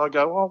across it, I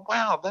go, oh,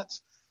 wow,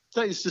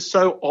 that is just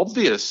so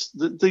obvious.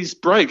 These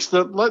breaks,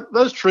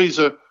 those trees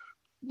are,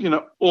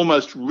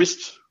 almost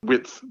wrist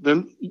width.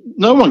 Then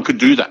no one could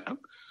do that.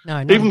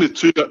 No. Even with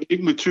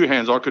two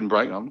hands, I couldn't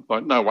break them.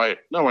 Like, no way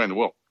in the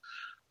world.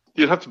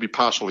 You'd have to be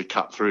partially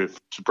cut through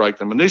to break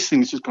them. And these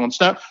things just gone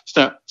snap,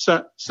 snap,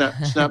 snap, snap,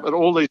 snap. And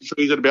all these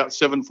trees at about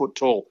 7 foot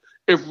tall.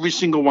 Every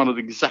single one at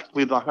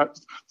exactly the height.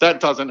 That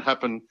doesn't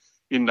happen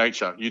in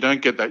nature. You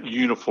don't get that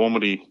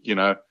uniformity,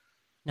 No.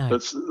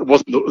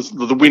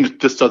 The wind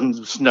just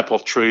doesn't snap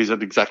off trees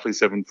at exactly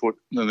 7 foot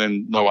and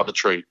then no other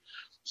tree.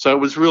 So it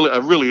was really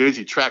a really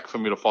easy track for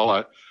me to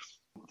follow.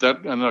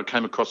 And then I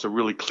came across a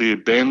really clear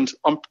bend.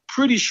 I'm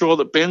pretty sure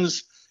that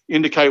bends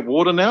indicate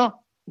water now,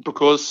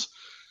 because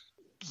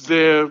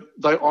they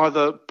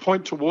either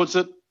point towards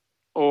it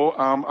or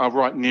are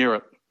right near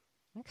it.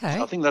 Okay.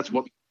 So I think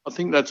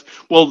that's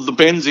the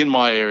bends in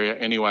my area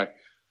anyway.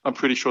 I'm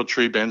pretty sure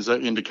tree bends are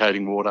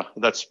indicating water.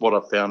 That's what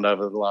I've found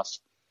over the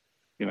last,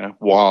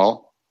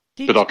 while.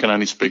 But I can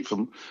only speak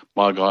for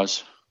my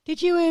guys.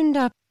 Did you end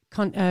up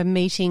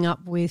meeting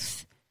up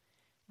with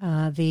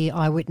the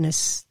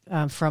eyewitness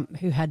from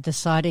who had the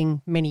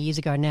sighting many years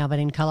ago now, but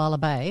in Callala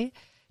Bay?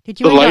 Did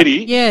you? The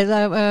lady? Did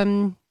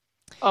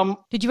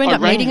you end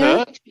up meeting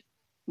her?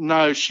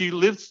 No, she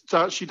lives.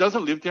 She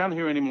doesn't live down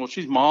here anymore.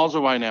 She's miles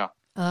away now.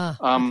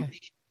 Okay.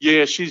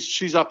 Yeah,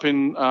 she's up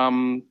in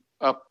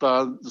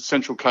the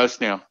Central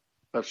Coast now.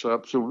 That's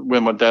where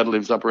my dad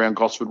lives, up around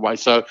Gosford Way.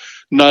 So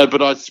no, but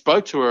I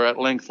spoke to her at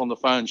length on the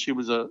phone. She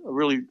was a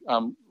really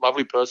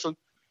lovely person,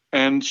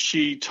 and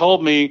she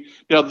told me,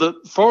 the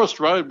Forest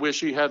Road where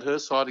she had her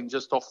sighting,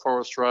 just off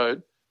Forest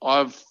Road,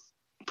 I've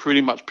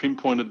pretty much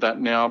pinpointed that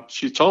now.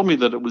 She told me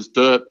that it was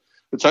dirt.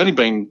 It's only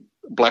been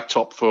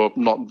blacktop for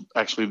not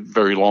actually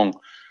very long,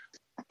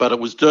 but it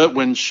was dirt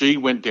when she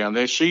went down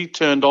there. She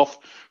turned off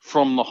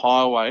from the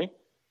highway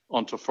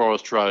onto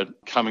Forest Road,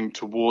 coming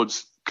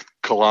towards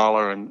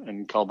Callala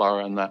and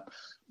Culburra and that.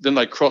 Then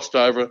they crossed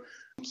over.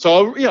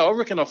 So, I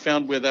reckon I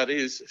found where that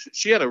is.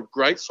 She had a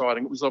great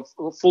sighting. It was a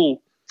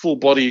full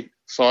body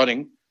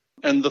sighting.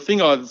 And the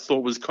thing I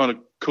thought was kind of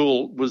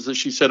cool was that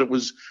she said it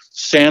was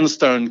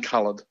sandstone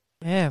coloured.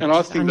 Yeah, and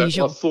I think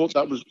I thought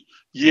that was,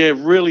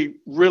 really,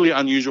 really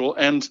unusual.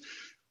 And,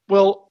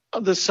 well,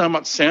 there's so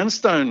much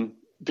sandstone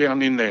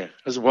down in there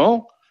as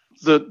well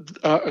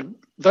that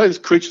those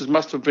creatures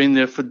must have been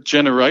there for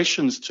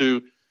generations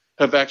to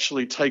have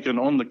actually taken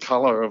on the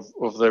colour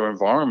of their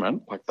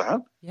environment like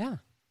that. Yeah.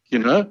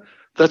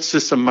 That's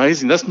just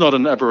amazing. That's not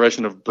an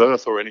aberration of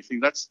birth or anything.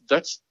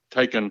 That's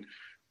taken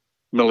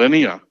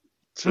millennia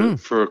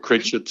for a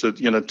creature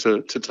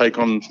to take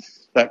on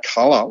that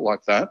colour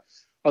like that.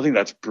 I think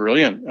that's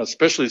brilliant,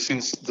 especially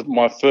since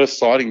my first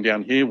sighting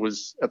down here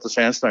was at the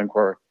sandstone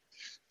quarry.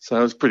 So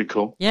it was pretty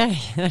cool. Yeah,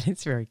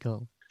 it's very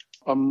cool.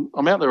 I'm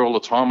out there all the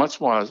time. That's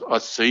why I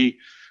see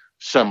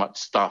so much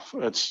stuff.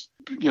 It's,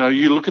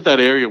 you look at that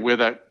area where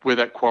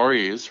that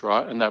quarry is,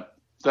 right, and that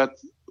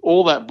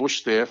all that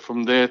bush there,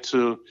 from there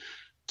to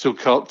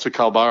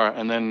Culburra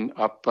and then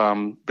up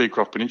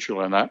Beecroft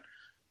Peninsula and that,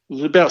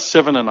 there's about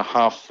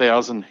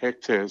 7,500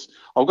 hectares.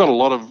 I've got a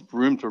lot of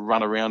room to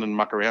run around and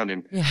muck around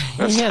in. Yeah,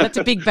 that's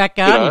a big back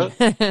garden.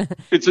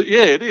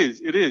 It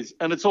is,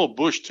 and it's all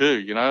bush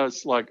too.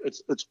 It's like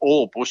it's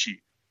all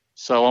bushy.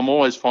 So I'm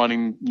always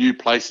finding new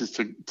places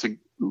to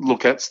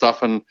look at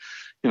stuff, and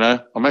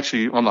I'm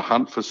actually on the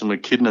hunt for some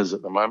echidnas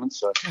at the moment.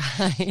 So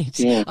right.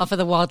 For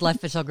the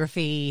wildlife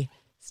photography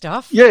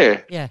stuff.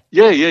 Yeah.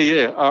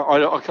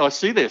 I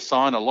see their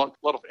sign a lot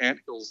of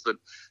anthills that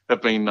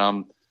have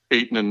been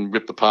eaten and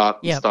ripped apart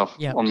and stuff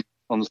on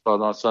on the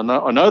sideline. So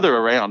I know they're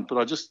around, but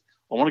I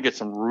want to get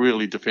some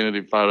really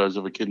definitive photos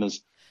of echidnas.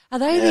 Are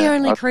they the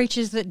only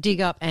creatures that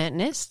dig up ant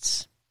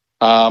nests?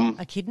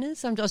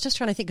 Echidnas? I was just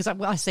trying to think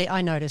because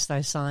I notice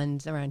those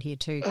signs around here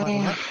too quite a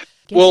lot.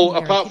 Well,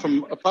 apart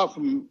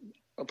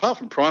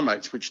from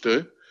primates, which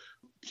do.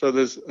 So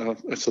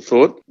that's a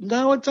thought.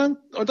 No, I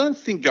don't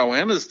think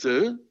goannas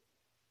do.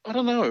 I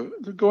don't know.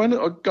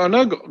 I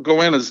know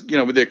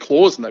goannas, with their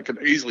claws and that can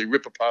easily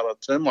rip apart a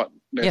termite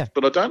nest,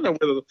 but I don't know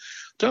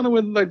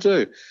whether they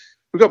do.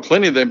 We've got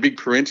plenty of them big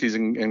parentes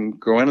and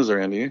goannas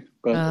around here.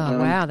 But,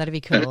 wow, that'd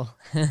be cool.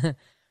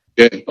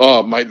 Yeah.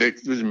 Oh, mate, they're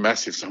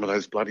massive. Some of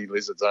those bloody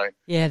lizards, eh?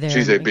 Yeah,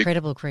 they're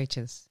incredible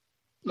creatures.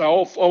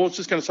 No, I was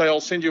just going to say I'll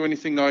send you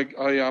anything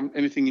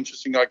anything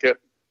interesting I get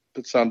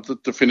that's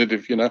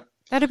definitive.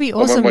 That'd be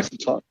awesome. I won't waste the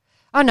time.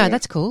 Oh no,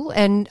 that's cool.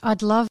 And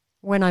I'd love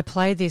when I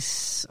play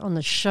this on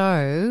the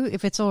show,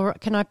 if it's all right,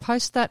 can I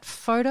post that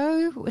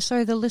photo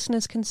so the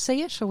listeners can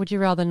see it, or would you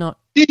rather not?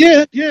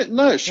 Yeah,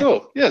 no,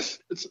 sure, yes.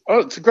 It's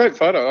a great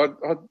photo.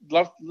 I'd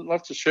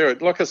love to share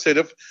it. Like I said,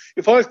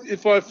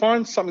 if I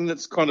find something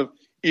that's kind of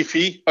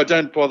iffy, I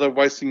don't bother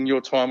wasting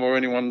your time or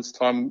anyone's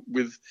time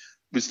with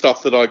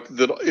stuff that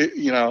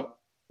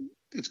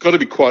it's got to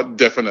be quite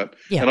definite.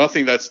 Yeah. And I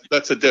think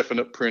that's a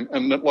definite print.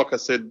 And like I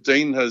said,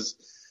 Dean has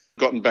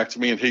gotten back to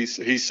me and he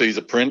sees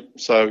a print.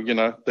 So,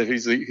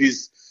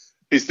 he's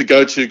the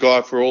go-to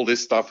guy for all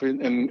this stuff.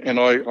 And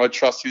I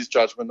trust his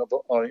judgment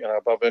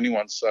above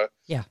anyone. So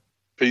yeah,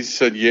 if he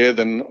said,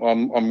 then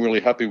I'm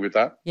really happy with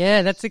that.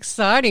 Yeah, that's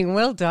exciting.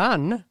 Well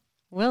done.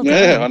 Well done.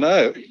 Yeah, I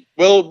know.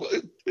 Well,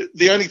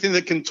 the only thing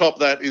that can top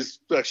that is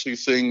actually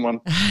seeing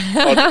one.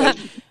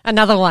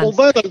 Another one.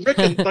 Although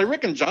they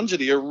reckon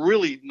Junjidi are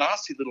really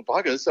nasty little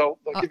buggers, so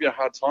they'll give you a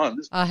hard time.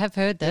 I have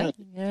heard that.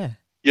 Yeah.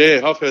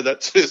 Yeah, I've heard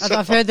that too. So.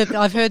 I've heard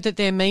that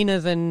they're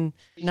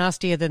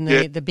nastier than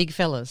the big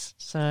fellas.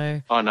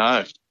 So I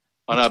know,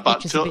 but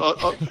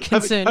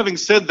having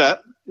said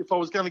that, if I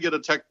was going to get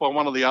attacked by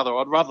one or the other,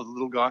 I'd rather the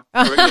little guy.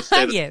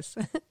 Yes.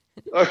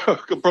 I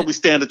could probably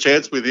stand a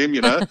chance with him,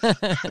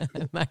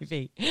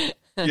 Maybe.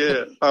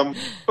 Yeah. All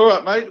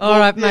right, mate. All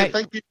right, mate.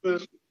 Thank you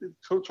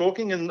for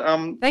talking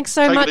and thanks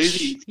so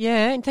much.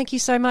 Yeah, and thank you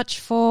so much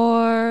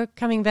for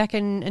coming back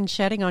and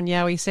chatting on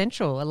Yowie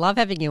Central. I love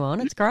having you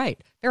on. It's great.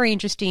 Very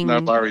interesting.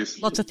 No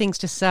worries. Lots of things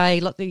to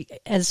say.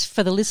 As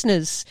for the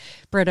listeners,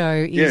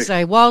 Bretto is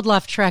a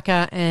wildlife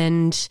tracker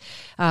and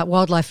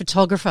wildlife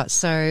photographer.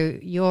 So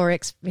your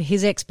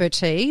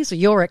expertise,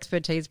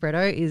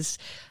 Bretto, is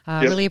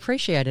really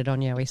appreciated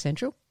on Yowie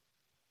Central.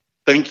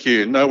 Thank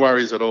you. No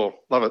worries at all.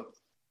 Love it.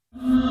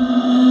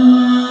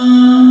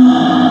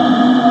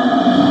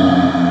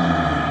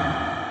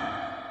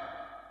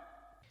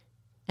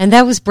 And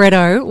that was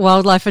Bretto,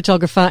 wildlife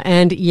photographer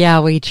and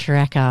Yowie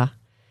tracker.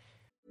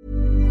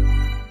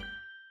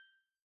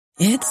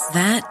 It's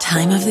that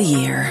time of the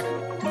year.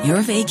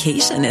 Your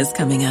vacation is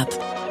coming up.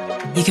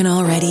 You can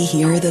already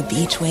hear the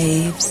beach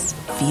waves,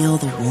 feel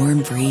the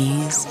warm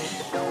breeze,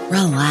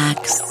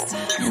 relax,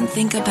 and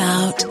think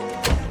about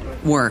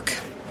work.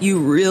 You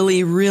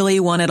really, really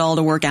want it all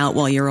to work out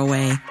while you're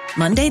away.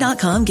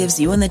 Monday.com gives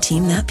you and the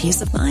team that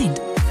peace of mind.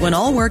 When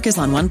all work is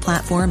on one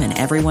platform and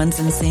everyone's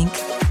in sync,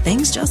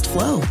 things just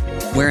flow.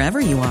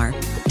 Wherever you are,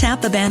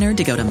 tap the banner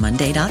to go to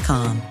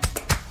Monday.com.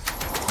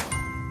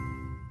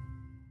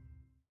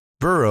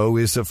 Burrow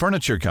is a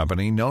furniture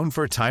company known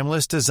for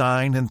timeless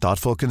design and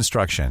thoughtful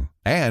construction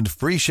and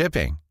free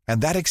shipping,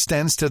 and that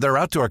extends to their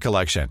outdoor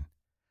collection.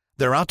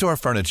 Their outdoor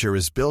furniture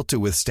is built to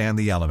withstand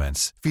the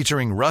elements,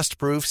 featuring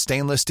rust-proof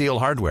stainless steel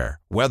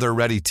hardware,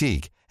 weather-ready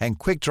teak, and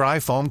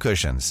quick-dry foam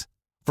cushions.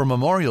 For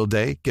Memorial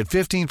Day, get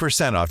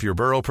 15% off your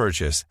Burrow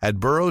purchase at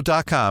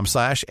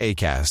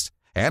burrow.com/ACAST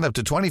and up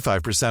to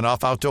 25%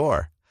 off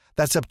outdoor.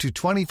 That's up to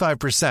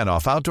 25%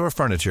 off outdoor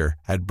furniture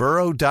at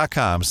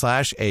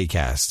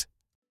burrow.com/ACAST.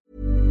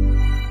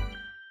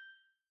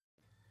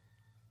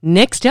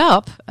 Next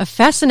up, a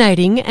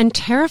fascinating and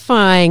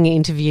terrifying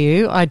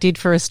interview I did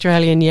for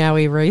Australian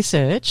Yowie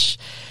Research.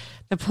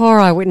 The poor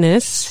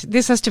eyewitness.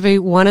 This has to be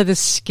one of the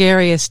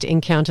scariest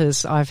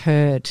encounters I've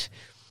heard.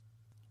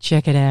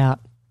 Check it out.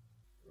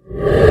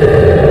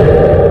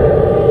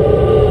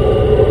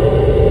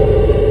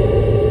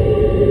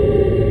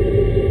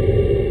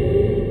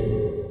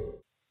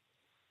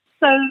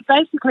 So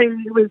basically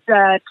it was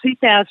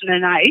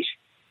 2008,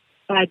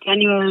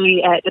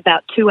 January at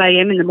about 2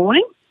 a.m. in the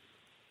morning.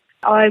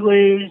 I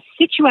was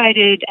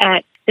situated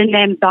at the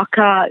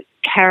Nambucca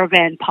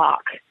Caravan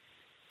Park.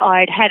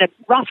 I'd had a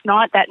rough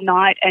night that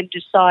night and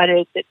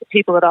decided that the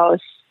people that I was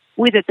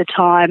with at the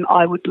time,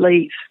 I would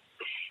leave.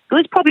 It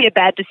was probably a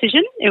bad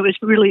decision. It was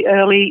really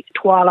early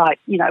twilight,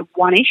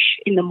 1-ish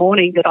in the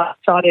morning that I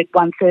decided,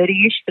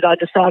 1:30-ish, that I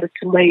decided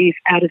to leave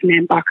out of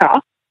Nambucca.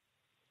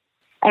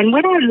 And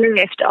when I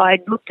left, I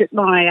looked at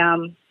my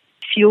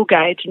fuel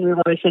gauge and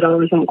realised that I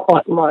was on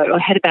quite low. I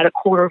had about a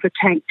quarter of a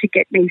tank to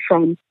get me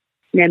from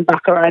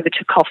Nambucca over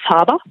to Coffs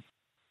Harbour.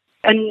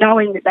 And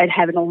knowing that they'd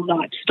have an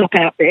all-night stop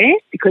out there,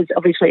 because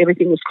obviously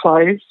everything was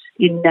closed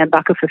in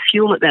Nambucca for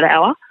fuel at that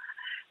hour.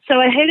 So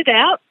I headed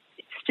out.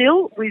 It's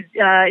still with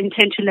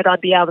intention that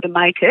I'd be able to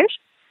make it.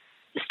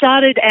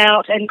 Started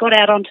out and got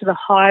out onto the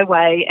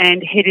highway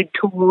and headed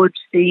towards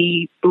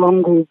the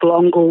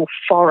Blongal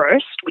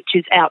forest, which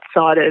is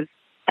outside of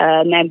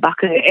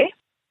Nambucca there.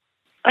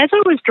 As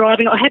I was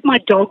driving, I had my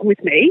dog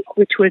with me,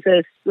 which was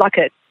a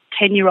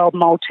 10-year-old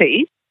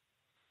Maltese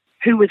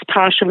who was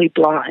partially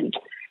blind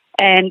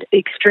and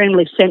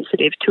extremely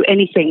sensitive to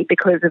anything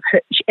because of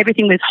her.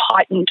 Everything was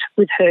heightened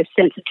with her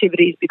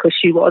sensitivities because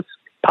she was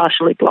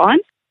partially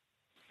blind.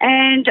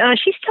 And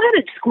she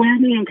started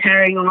squirming and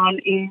carrying on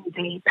in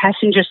the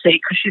passenger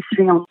seat because she's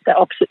sitting on the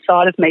opposite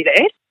side of me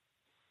there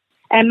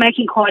and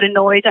making quite a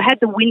noise. I had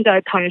the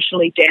window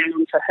partially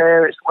down for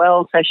her as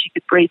well so she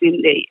could breathe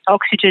in the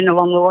oxygen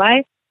along the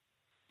way.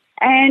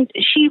 And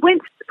she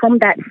went from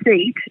that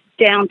seat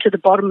down to the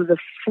bottom of the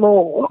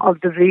floor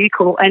of the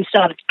vehicle and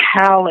started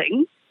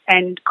cowling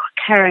and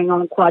carrying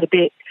on quite a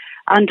bit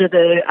under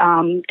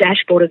the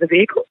dashboard of the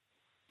vehicle.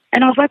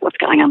 And I was like, what's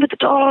going on with the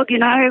dog? You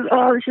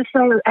know, this is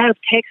so out of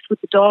text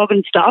with the dog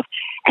and stuff.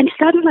 And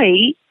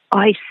suddenly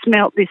I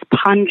smelt this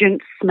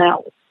pungent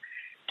smell.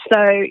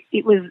 So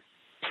it was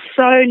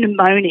so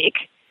pneumonic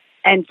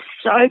and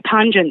so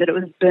pungent that it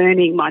was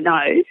burning my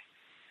nose.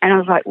 And I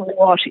was like,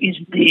 what is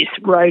this?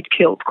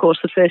 Roadkill, of course,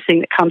 the first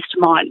thing that comes to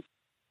mind.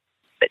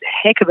 But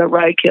heck of a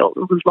roadkill.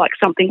 It was like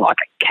something like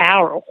a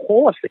cow or a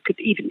horse that could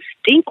even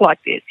stink like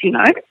this, you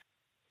know.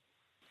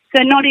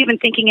 So not even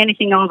thinking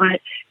anything of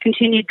it,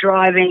 continued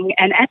driving.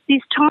 And at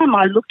this time,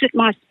 I looked at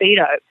my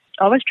speedo.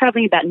 I was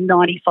travelling about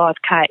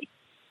 95k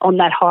on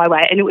that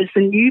highway, and it was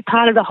the new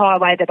part of the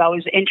highway that I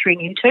was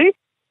entering into.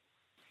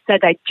 So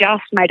they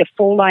just made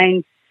a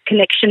 4-lane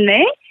connection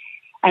there,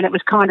 and it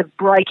was kind of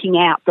breaking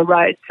out the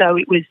road. So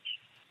it was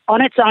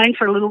on its own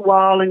for a little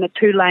while in a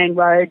 2-lane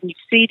road. And you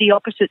see the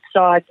opposite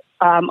side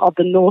of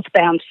the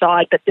northbound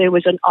side, but there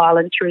was an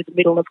island through the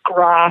middle of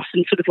grass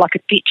and sort of like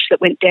a ditch that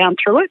went down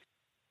through it.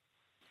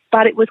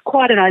 But it was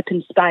quite an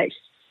open space.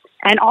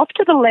 And off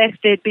to the left,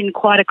 there'd been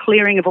quite a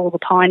clearing of all the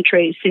pine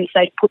trees since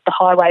they'd put the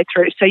highway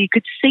through. So you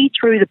could see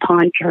through the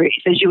pine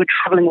trees as you were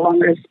travelling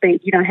along at a speed.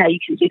 You know how you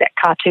can see that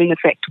cartoon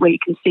effect where you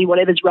can see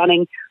whatever's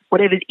running,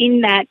 whatever's in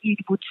that, you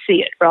would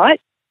see it,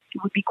 right?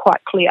 It would be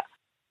quite clear.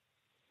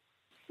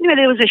 You know,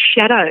 there was a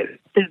shadow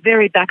at the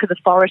very back of the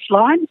forest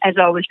line as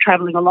I was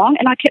travelling along,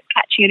 and I kept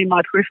catching it in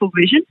my peripheral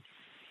vision.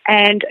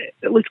 And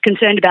was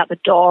concerned about the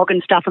dog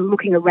and stuff and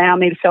looking around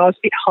me, so I was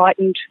a bit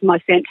heightened in my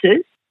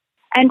senses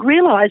and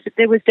realised that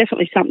there was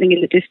definitely something in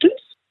the distance.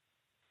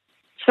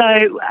 So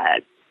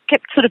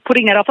kept sort of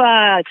putting that off,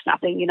 it's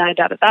nothing, you know,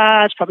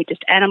 it's probably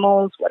just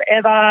animals,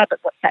 whatever, but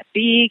what's that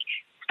big?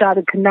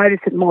 Started to notice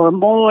it more and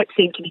more. It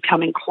seemed to be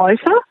coming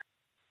closer.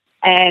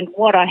 And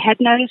what I had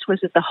noticed was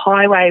that the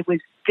highway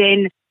was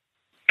then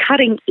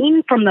cutting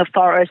in from the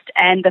forest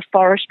and the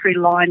forestry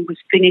line was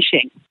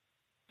finishing,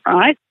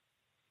 right?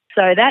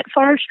 So that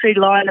forestry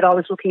line that I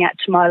was looking at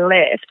to my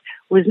left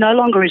was no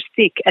longer as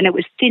thick and it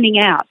was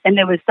thinning out, and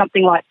there was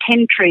something like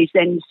 10 trees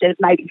then instead of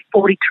maybe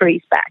 40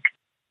 trees back.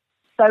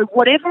 So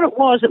whatever it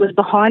was that was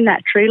behind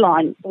that tree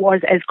line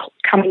was as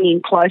coming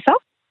in closer,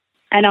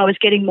 and I was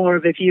getting more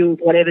of a view of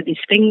whatever this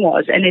thing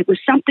was, and it was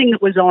something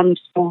that was on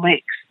 4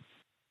 legs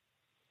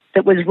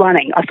that was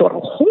running. I thought, a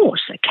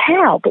horse, a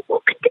cow, but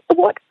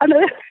what on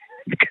earth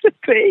could it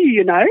be,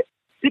 you know?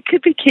 It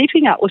could be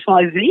keeping up with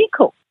my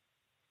vehicle.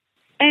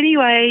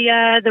 Anyway,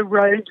 the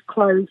road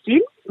closed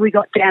in. We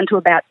got down to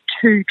about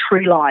 2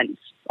 tree lines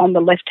on the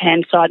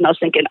left-hand side, and I was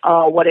thinking,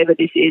 whatever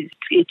this is,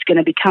 it's going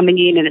to be coming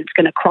in and it's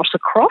going to cross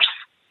across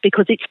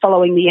because it's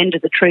following the end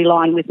of the tree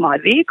line with my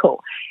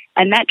vehicle.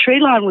 And that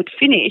tree line would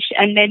finish,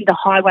 and then the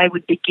highway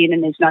would begin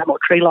and there's no more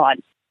tree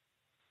line.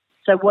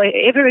 So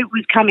wherever it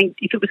was coming,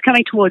 if it was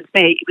coming towards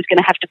me, it was going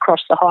to have to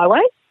cross the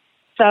highway.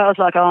 So I was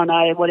like, oh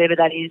no, whatever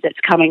that is, that's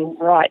coming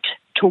right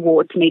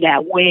towards me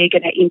now. We're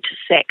going to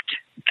intersect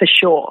for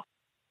sure.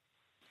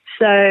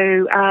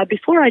 So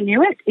before I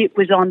knew it, it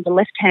was on the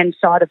left-hand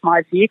side of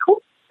my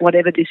vehicle,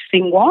 whatever this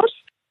thing was.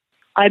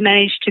 I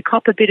managed to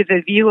cop a bit of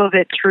a view of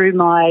it through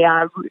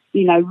my,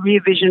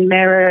 rear vision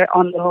mirror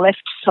on the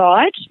left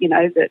side, the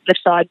left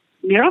side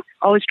mirror.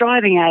 I was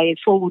driving a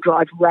four-wheel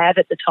drive RAV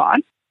at the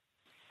time.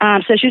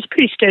 So she was a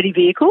pretty sturdy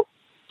vehicle.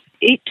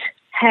 It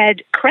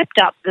had crept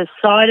up the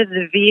side of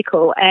the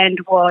vehicle and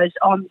was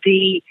on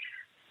the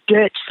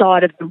dirt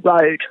side of the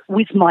road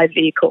with my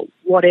vehicle,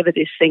 whatever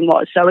this thing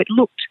was. So it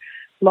looked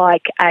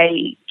like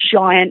a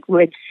giant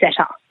red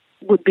setter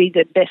would be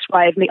the best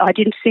way of me. I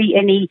didn't see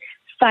any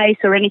face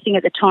or anything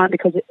at the time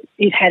because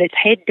it had its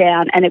head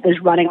down and it was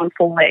running on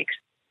 4 legs.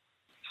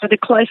 So the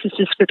closest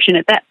description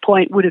at that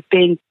point would have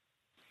been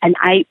an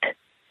ape,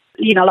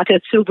 like a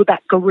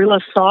silverback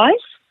gorilla size.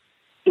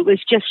 It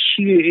was just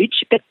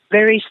huge, but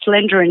very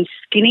slender and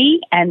skinny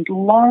and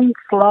long,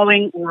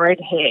 flowing red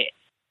hair.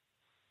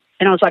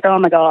 And I was like, oh,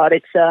 my God,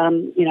 it's,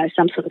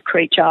 some sort of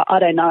creature. I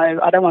don't know.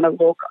 I don't want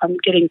to look. I'm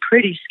getting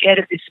pretty scared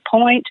at this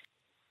point.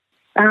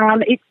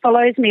 It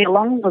follows me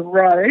along the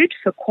road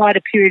for quite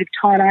a period of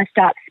time. I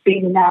start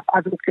speeding up.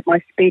 I've looked at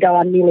my speedo.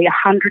 I'm nearly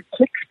 100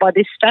 clicks by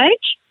this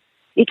stage.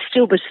 It's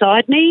still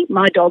beside me.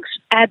 My dog's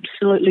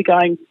absolutely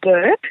going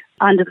berk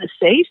under the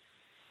seat.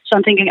 So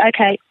I'm thinking,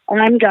 okay,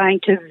 I'm going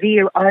to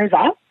veer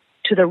over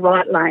to the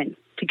right lane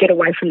to get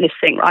away from this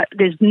thing, right?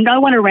 There's no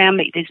one around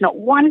me. There's not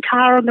one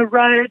car on the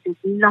road. There's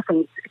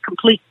nothing. It's a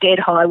complete dead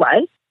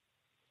highway.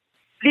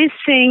 This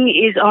thing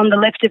is on the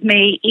left of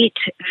me. It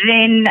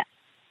then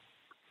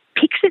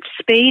picks its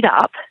speed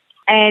up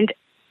and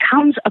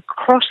comes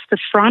across the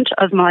front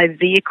of my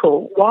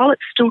vehicle while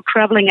it's still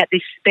travelling at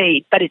this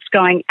speed, but it's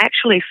going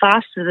actually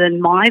faster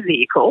than my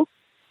vehicle,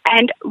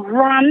 and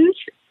runs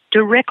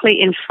directly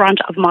in front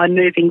of my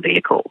moving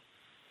vehicle,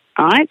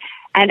 right?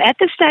 And at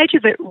the stage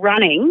of it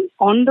running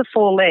on the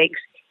four legs,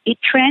 it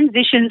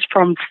transitions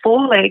from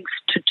four legs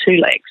to two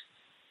legs.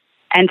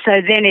 And so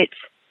then it's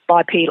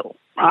bipedal,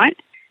 right?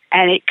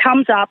 And it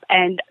comes up,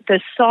 and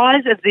the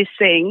size of this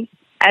thing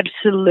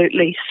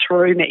absolutely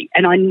threw me,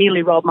 and I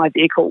nearly rolled my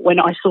vehicle when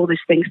I saw this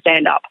thing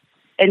stand up.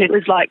 And it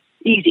was like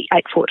easy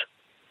 8 foot.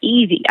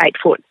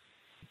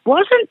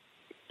 Wasn't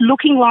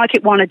looking like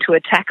it wanted to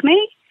attack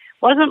me,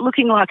 wasn't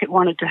looking like it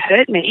wanted to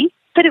hurt me,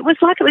 but it was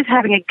like it was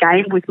having a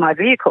game with my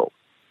vehicle,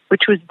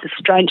 which was the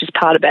strangest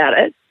part about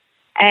it.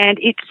 And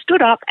it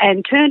stood up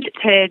and turned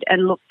its head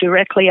and looked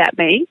directly at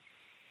me,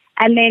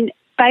 and then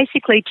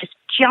basically just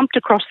jumped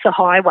across the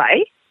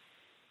highway,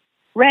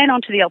 ran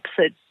onto the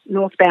opposite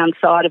northbound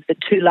side of the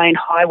two-lane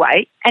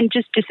highway, and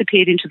just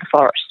disappeared into the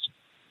forest.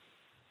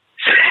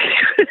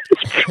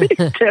 It's pretty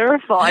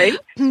terrifying.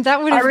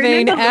 That would have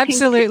been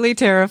absolutely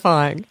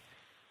terrifying.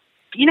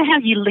 You know how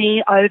you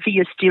lean over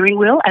your steering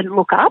wheel and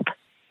look up?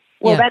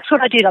 Well, Yeah. That's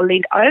what I did. I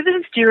leaned over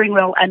the steering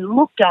wheel and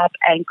looked up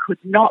and could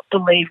not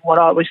believe what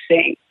I was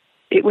seeing.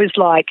 It was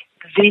like,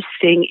 this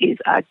thing is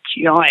a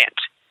giant.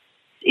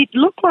 It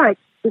looked like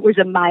it was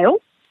a male.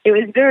 It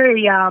was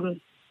very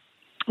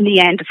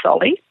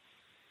Neanderthal-y.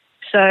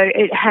 So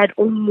it had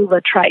all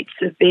the traits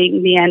of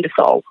being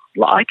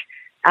Neanderthal-like,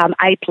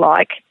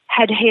 ape-like,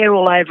 had hair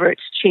all over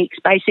its cheeks,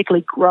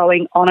 basically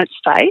growing on its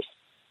face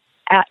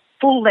at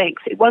full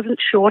length. It wasn't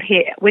short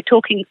hair. We're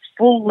talking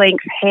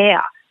full-length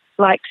hair,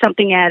 like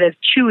something out of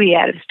Chewie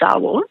out of Star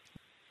Wars.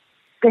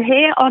 The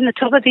hair on the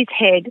top of his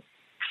head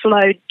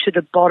flowed to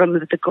the bottom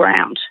of the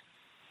ground.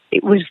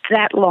 It was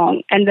that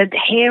long, and the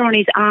hair on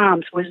his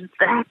arms was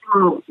that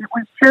long. It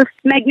was just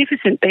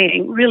magnificent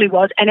being, really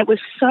was, and it was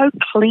so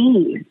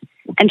clean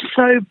and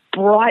so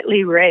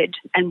brightly red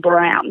and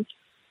brown.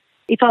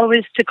 If I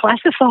was to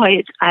classify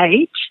its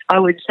age, I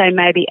would say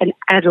maybe an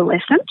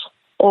adolescent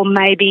or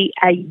maybe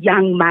a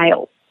young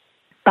male,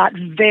 but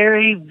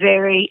very,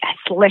 very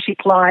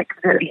athletic-like,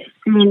 very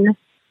thin,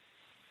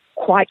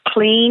 quite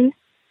clean,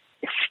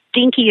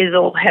 stinky as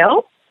all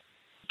hell.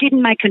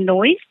 Didn't make a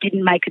noise,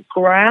 didn't make a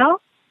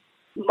growl.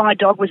 My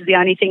dog was the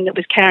only thing that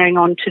was carrying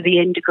on to the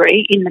end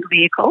degree in the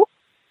vehicle.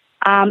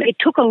 It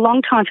took a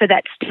long time for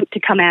that stink to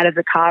come out of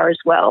the car as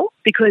well,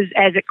 because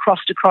as it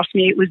crossed across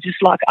me, it was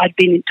just like I'd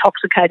been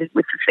intoxicated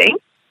with the thing.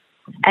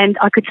 And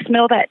I could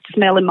smell that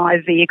smell in my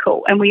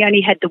vehicle, and we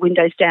only had the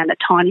windows down a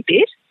tiny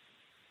bit.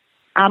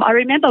 I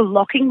remember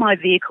locking my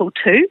vehicle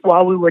too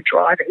while we were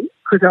driving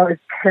because I was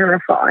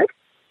terrified.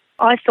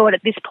 I thought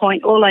at this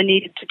point all I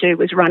needed to do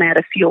was run out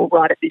of fuel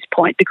right at this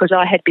point, because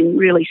I had been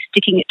really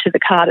sticking it to the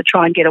car to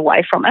try and get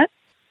away from it.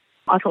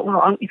 I thought,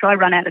 well, if I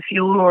run out of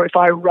fuel or if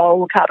I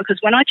roll the car, because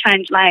when I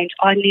changed lanes,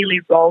 I nearly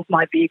rolled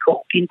my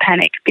vehicle in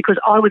panic because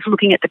I was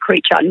looking at the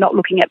creature, not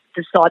looking at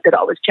the side that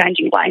I was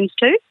changing lanes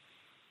to.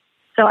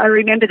 So I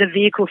remember the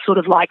vehicle sort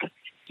of like,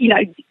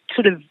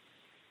 sort of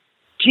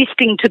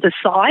gisting to the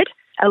side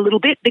a little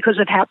bit because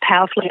of how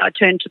powerfully I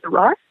turned to the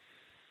right.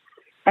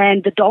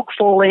 And the dog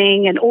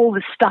falling and all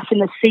the stuff in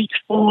the seats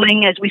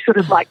falling as we sort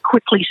of like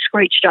quickly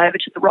screeched over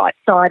to the right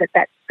side at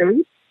that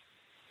speed.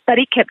 But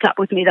it kept up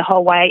with me the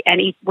whole way, and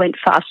it went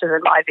faster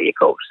than my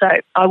vehicle. So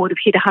I would have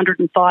hit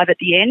 105 at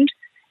the end,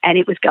 and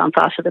it was going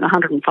faster than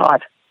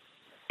 105.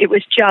 It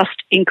was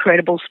just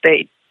incredible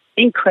speed,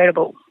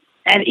 incredible.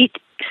 And it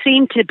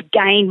seemed to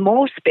gain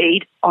more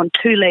speed on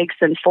two legs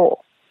than four.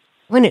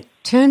 When it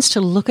turns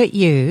to look at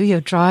you,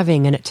 you're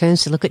driving and it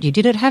turns to look at you,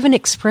 did it have an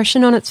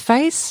expression on its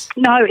face?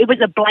 No, it was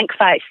a blank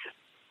face.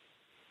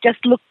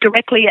 Just looked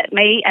directly at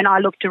me, and I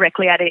looked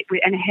directly at it,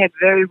 and it had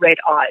very red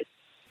eyes.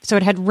 So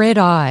it had red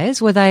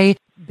eyes. Were they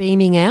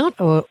beaming out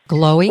or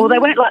glowing? Well, they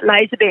weren't like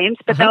laser beams,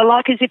 but they were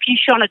like as if you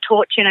shone a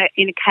torch in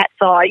a cat's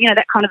eye,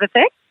 that kind of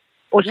effect,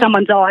 or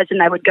someone's eyes, and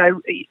they would go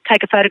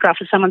take a photograph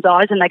of someone's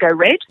eyes and they go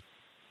red.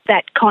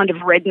 That kind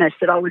of redness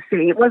that I was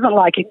seeing. It wasn't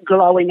like a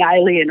glowing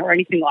alien or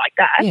anything like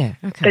that. Yeah,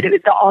 okay. But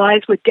the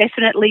eyes were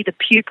definitely, the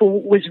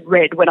pupil was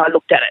red when I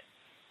looked at it.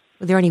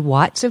 Were there any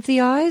whites of the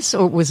eyes,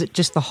 or was it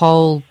just the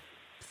whole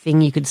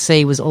thing you could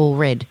see was all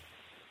red?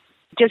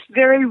 Just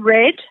very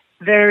red,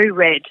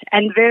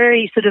 and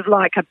very sort of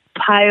like a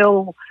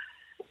pale,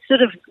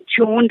 sort of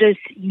jaundiced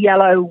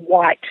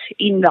yellow-white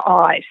in the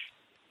eyes.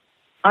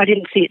 I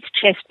didn't see its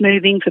chest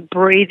moving for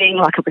breathing,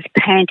 like it was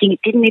panting. It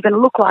didn't even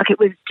look like it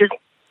was just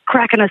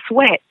cracking a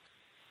sweat.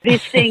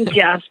 This thing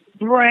just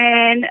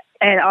ran,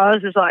 and I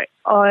was just like,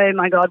 oh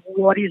my God,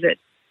 what is it?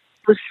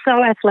 It was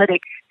so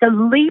athletic. The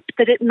leap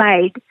that it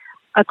made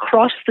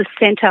across the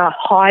centre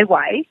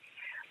highway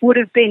would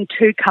have been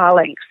 2 car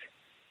lengths.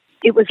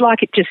 It was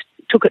like it just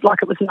took it like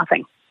it was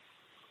nothing.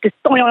 Just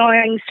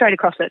boing, straight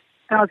across it.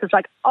 And I was just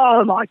like,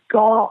 oh, my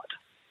God.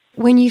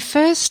 When you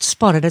first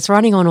spotted it's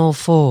running on all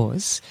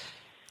fours,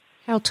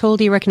 how tall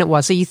do you reckon it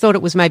was? So you thought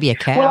it was maybe a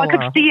cow? Well, I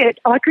could see it.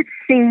 I could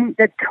see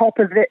the top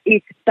of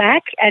its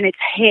back and its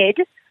head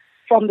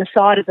from the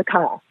side of the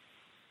car.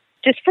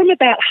 Just from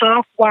about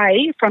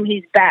halfway from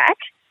his back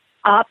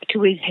up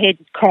to his head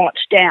crotch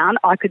down,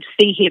 I could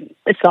see him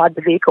beside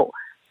the vehicle.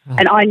 Oh.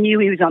 And I knew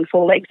he was on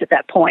 4 legs at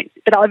that point,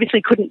 but I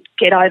obviously couldn't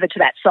get over to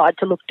that side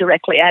to look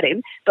directly at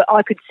him, but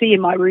I could see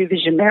in my rear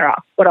vision mirror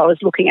what I was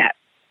looking at.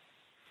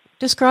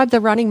 Describe the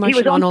running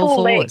motion on all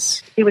fours.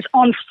 Legs. He was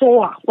on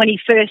 4 when he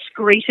first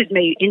greeted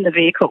me in the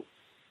vehicle,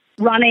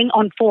 running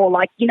on 4,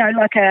 like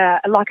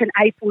an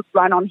ape would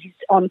run on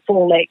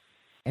 4 legs.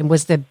 And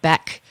was the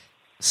back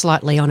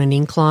slightly on an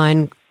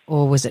incline,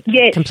 or was it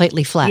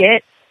completely flat?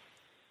 Yes.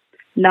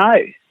 No,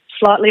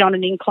 slightly on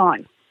an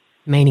incline.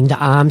 Meaning the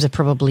arms are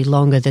probably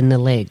longer than the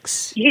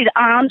legs. His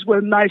arms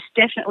were most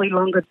definitely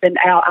longer than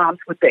our arms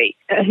would be.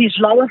 His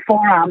lower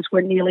forearms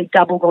were nearly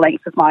double the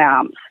length of my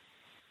arms.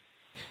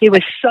 He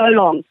was so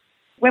long.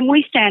 When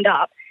we stand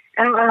up,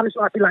 our arms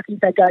might be lucky if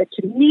they go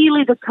to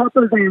nearly the top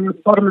of the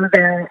bottom of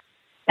our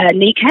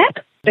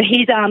kneecap, but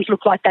his arms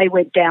looked like they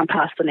went down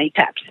past the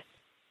kneecaps.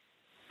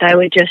 They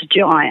were just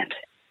giant.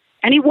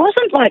 And he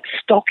wasn't like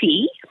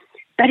stocky,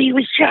 but he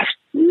was just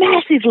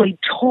massively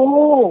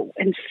tall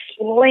and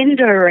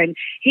slender, and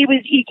you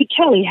could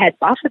tell he had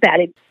buff about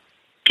him.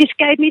 Just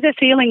gave me the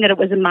feeling that it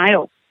was a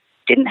male.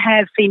 Didn't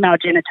have female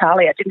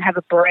genitalia, didn't have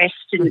a breast,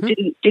 and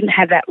didn't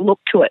have that look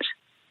to it,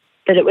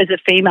 that it was a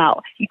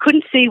female. You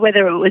couldn't see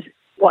whether it was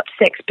what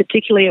sex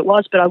particularly it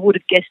was, but I would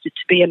have guessed it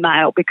to be a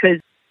male because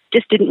it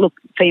just didn't look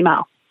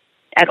female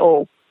at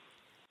all.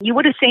 You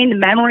would have seen the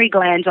mammary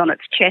glands on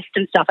its chest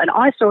and stuff, and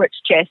I saw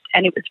its chest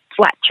and it was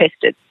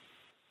flat-chested.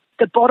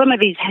 The bottom of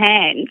his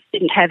hand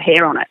didn't have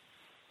hair on it.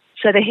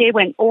 So the hair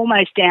went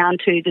almost down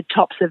to the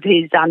tops of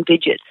his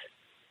digits,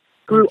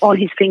 grew on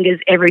his fingers,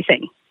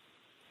 everything.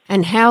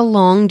 And how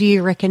long do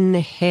you reckon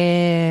the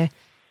hair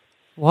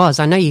was?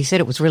 I know you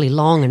said it was really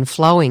long and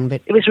flowing,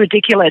 but... It was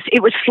ridiculous.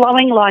 It was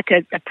flowing like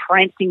a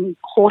prancing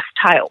horse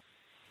tail.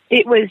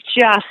 It was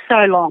just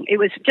so long. It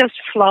was just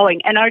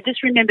flowing. And I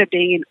just remember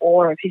being in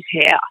awe of his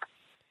hair.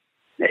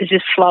 It was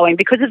just flowing.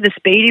 Because of the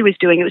speed he was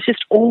doing, it was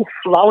just all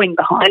flowing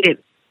behind him.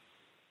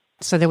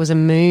 So there was a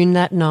moon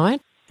that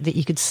night that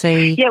you could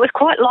see? Yeah, it was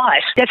quite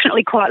light,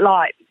 definitely quite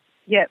light,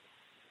 yeah,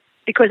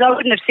 because I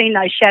wouldn't have seen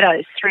those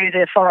shadows through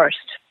the forest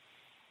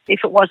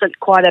if it wasn't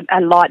quite a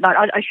light night.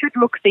 I should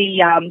look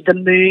the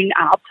moon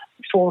up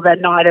for the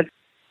night of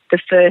the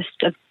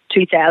 1st of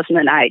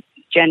 2008,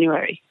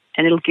 January,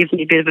 and it'll give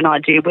me a bit of an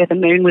idea where the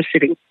moon was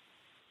sitting.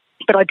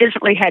 But I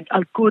definitely had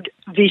a good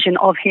vision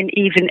of him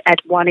even at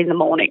 1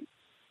 a.m.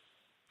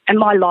 And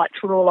my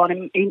lights were all on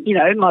him,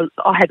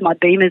 I had my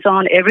beamers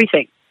on,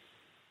 everything.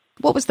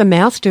 What was the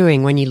mouth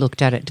doing when you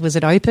looked at it? Was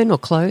it open or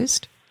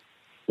closed?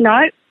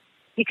 No.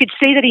 You could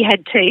see that he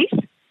had teeth.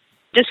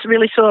 Just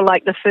really saw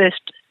like the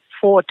first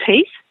 4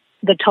 teeth,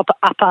 the top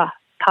upper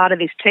part of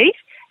his teeth,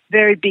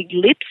 very big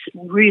lips,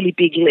 really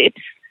big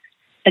lips,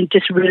 and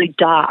just really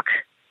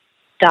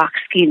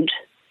dark-skinned,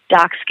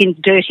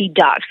 dirty,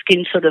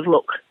 dark-skinned sort of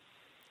look.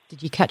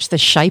 Did you catch the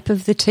shape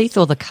of the teeth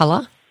or the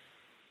colour?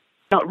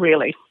 Not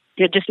really.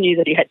 I just knew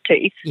that he had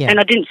teeth. Yeah. And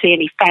I didn't see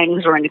any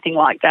fangs or anything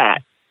like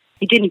that.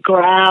 He didn't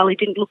growl. He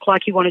didn't look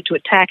like he wanted to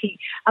attack.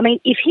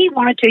 If he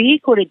wanted to,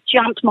 he could have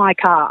jumped my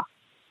car.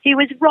 He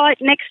was right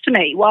next to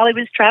me while he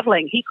was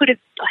travelling. He could have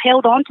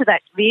held on to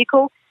that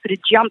vehicle, could have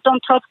jumped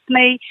on top of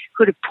me,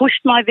 could have pushed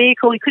my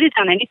vehicle. He could have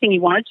done anything he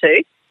wanted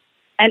to.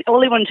 And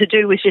all he wanted to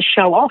do was just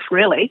show off,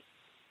 really.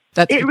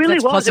 That's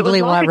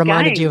possibly why it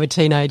reminded you of a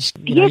teenage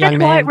young man. Yeah,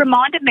 that's why it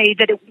reminded me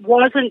that it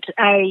wasn't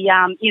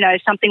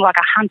something like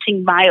a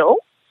hunting male.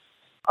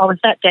 I was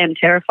that damn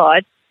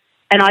terrified.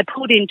 And I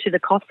pulled into the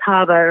Coffs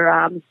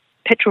Harbour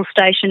petrol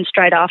station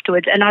straight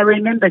afterwards, and I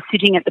remember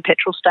sitting at the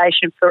petrol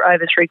station for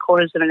over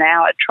 3/4 of an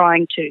hour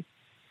trying to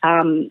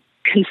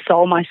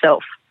console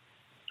myself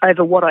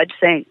over what I'd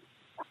seen.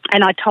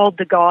 And I told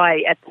the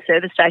guy at the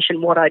service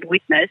station what I'd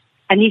witnessed,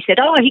 and he said,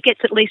 he gets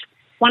at least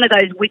one of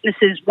those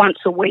witnesses once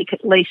a week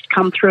at least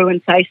come through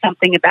and say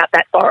something about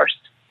that forest.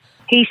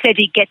 He said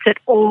he gets it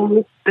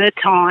all the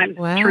time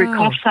through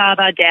Coffs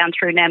Harbour down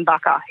through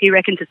Nambucca. He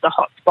reckons it's a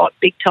hot spot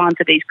big time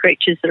for these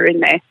creatures that are in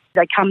there.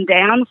 They come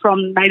down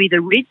from maybe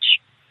the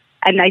ridge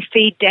and they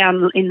feed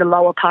down in the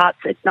lower parts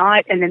at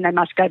night, and then they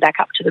must go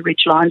back up to the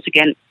ridge lines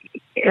again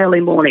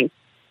early morning.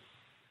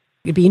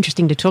 It'd be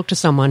interesting to talk to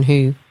someone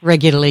who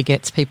regularly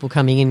gets people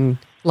coming in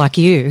like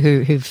you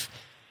who've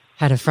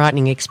had a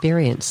frightening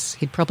experience.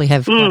 He'd probably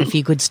have quite a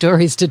few good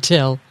stories to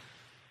tell.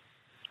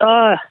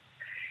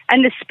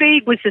 And the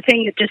speed was the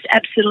thing that just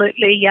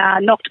absolutely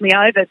knocked me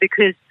over,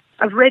 because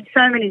I've read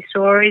so many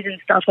stories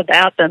and stuff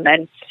about them,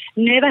 and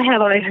never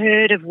have I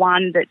heard of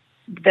one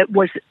that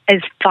was as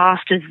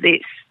fast as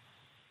this.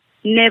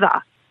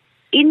 Never.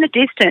 In the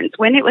distance,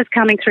 when it was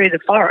coming through the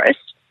forest,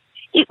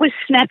 It was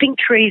snapping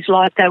trees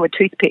like they were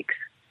toothpicks.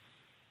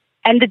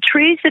 And the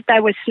trees that they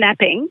were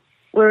snapping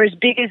were as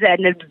big as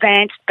an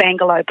advanced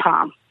bungalow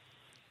palm.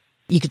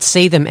 You could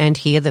see them and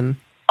hear them.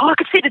 Oh, I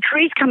could see the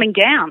trees coming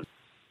down.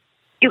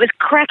 It was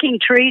cracking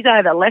trees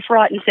over left,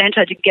 right and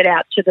centre to get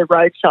out to the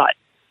roadside.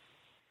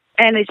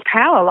 And its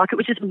power, like it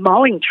was just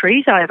mowing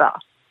trees over.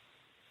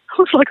 I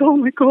was like, oh,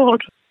 my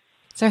God.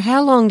 So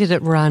how long did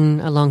it run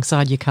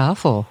alongside your car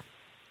for?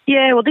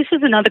 Yeah, well, this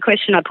is another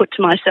question I put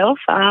to myself.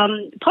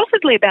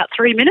 Possibly about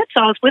 3 minutes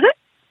I was with it.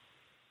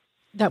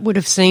 That would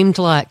have seemed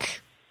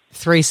like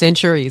 3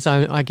 centuries,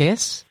 I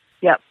guess.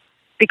 Yep,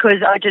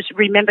 because I just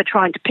remember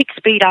trying to pick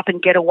speed up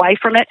and get away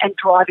from it and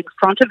drive in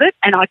front of it,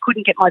 and I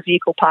couldn't get my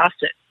vehicle past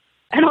it.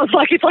 And I was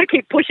like, if I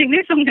keep pushing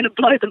this, I'm going to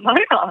blow the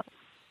motor.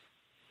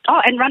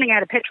 Oh, and running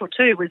out of petrol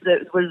too was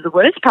the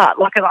worst part.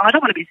 Like, I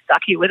don't want to be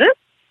stuck here with it.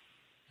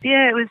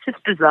 Yeah, it was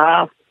just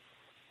bizarre.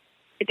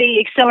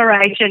 The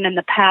acceleration and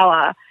the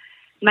power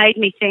made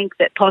me think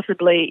that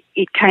possibly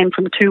it came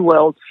from two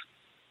worlds,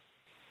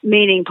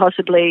 meaning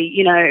possibly,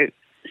 you know,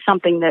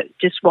 something that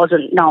just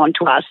wasn't known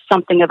to us,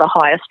 something of a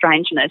higher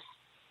strangeness.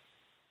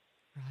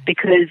 Right.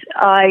 Because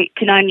I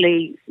can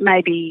only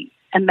maybe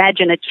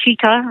imagine a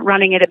cheetah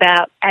running at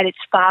its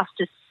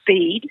fastest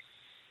speed,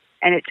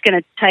 and it's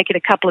going to take it a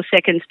couple of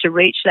seconds to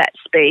reach that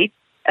speed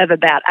of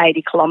about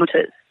 80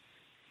 kilometres.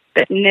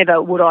 But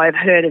never would I have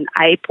heard an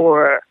ape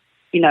or,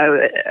 you know,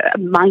 a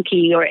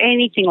monkey or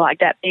anything like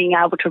that being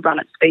able to run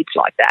at speeds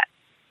like that.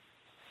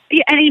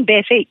 Yeah, and in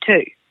bare feet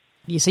too.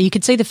 So you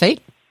could see the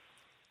feet?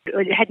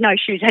 It had no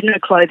shoes, had no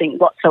clothing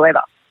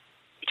whatsoever.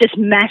 Just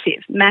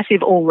massive,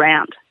 massive all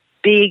round.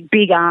 Big,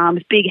 big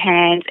arms, big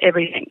hands,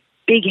 everything.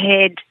 Big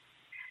head.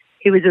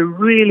 He was a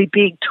really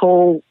big,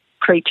 tall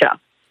creature.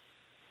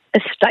 A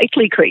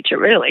stately creature,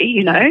 really,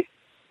 you know.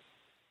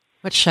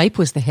 What shape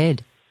was the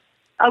head?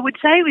 I would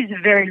say it was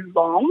very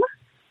long,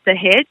 the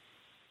head,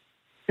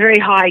 very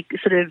high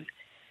sort of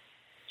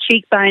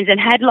cheekbones, and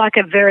had like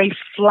a very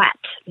flat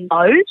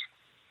nose.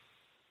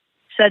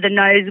 So the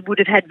nose would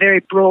have had very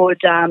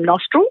broad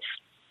nostrils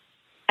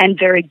and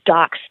very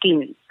dark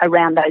skin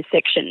around those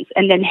sections,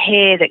 and then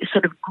hair that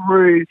sort of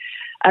grew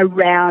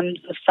around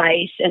the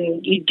face,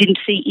 and you didn't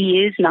see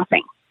ears,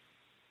 nothing.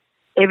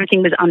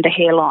 Everything was under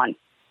hairline.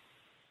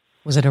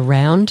 Was it a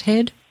round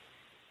head?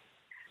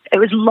 It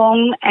was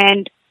long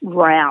and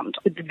round,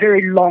 with a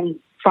very long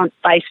front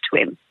face to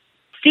him.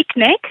 Thick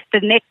neck. The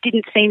neck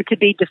didn't seem to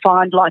be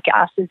defined like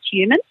us as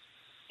humans.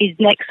 His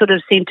neck sort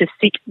of seemed to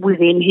sit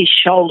within his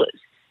shoulders.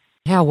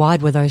 How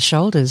wide were those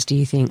shoulders, do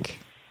you think?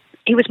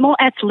 He was more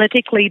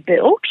athletically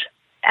built.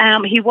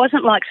 He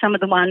wasn't like some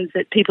of the ones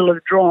that people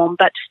have drawn,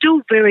 but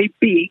still very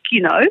big,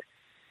 you know.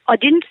 I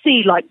didn't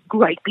see like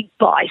great big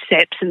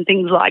biceps and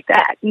things like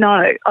that.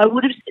 No, I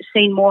would have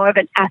seen more of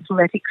an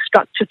athletic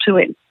structure to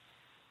him.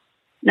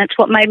 That's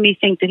what made me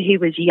think that he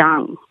was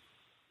young.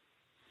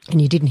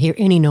 And you didn't hear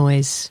any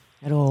noise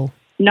at all?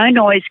 No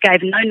noise,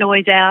 gave no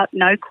noise out,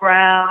 no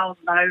growl,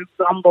 no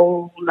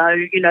grumble, no,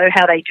 you know,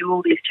 how they do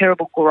all these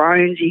terrible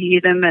groans, you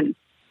hear them. And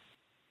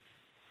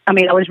I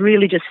mean, I was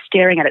really just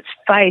staring at its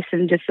face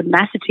and just the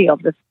massity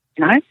of the,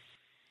 you know,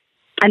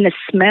 and the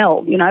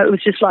smell, you know, it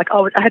was just like,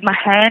 I had my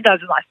hand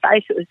over my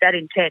face, it was that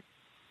intense.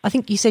 I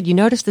think you said you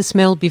noticed the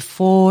smell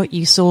before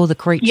you saw the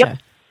creature. Yep.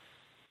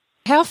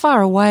 How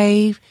far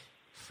away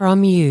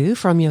from you,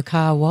 from your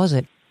car, was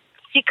it?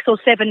 6 or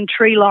 7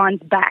 tree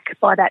lines back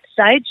by that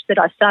stage that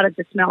I started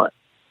to smell it.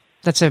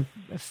 That's a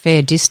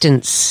fair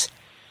distance.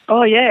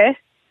 Oh, yeah.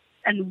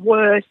 And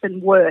worse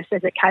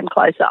as it came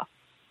closer.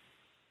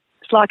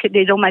 It's like it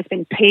had almost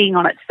been peeing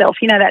on itself.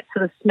 You know, that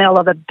sort of smell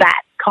of a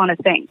bat kind of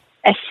thing.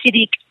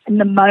 Acidic,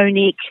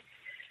 pneumonic,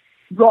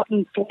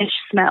 rotten flesh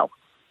smell.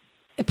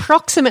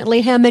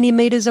 Approximately how many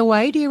metres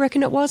away do you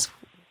reckon it was?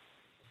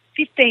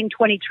 15,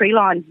 20 tree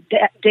lines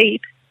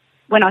deep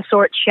when I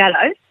saw its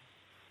shadow.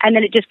 And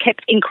then it just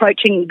kept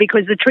encroaching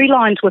because the tree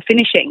lines were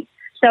finishing.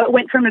 So it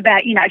went from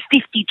about,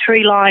 50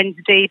 tree lines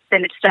deep,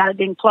 then it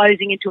started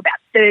enclosing into about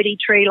 30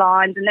 tree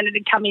lines, and then it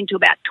had come into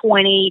about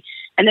 20,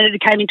 and then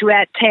it came into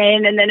about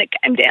 10, and then it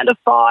came down to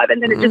 5,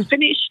 and then it just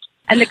finished.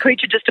 And the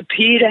creature just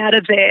appeared out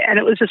of there, and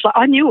it was just like,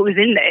 I knew it was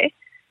in there.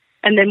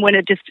 And then when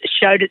it just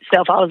showed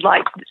itself, I was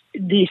like,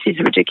 this is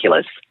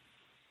ridiculous.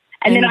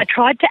 And then I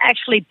tried to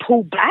actually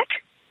pull back,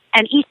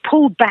 and it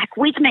pulled back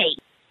with me.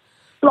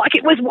 Like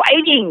it was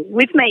waiting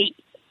with me.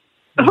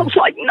 I was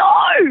like,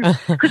 no,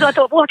 because I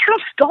thought, well, I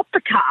can't stop the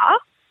car.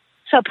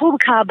 So I pull the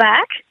car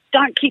back,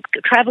 don't keep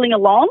travelling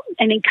along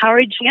and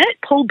encouraging it,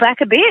 pull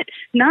back a bit.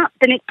 No,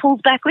 then it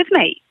pulls back with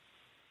me.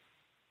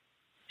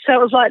 So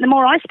it was like the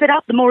more I sped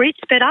up, the more it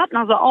sped up, and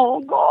I was like, oh,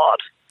 God.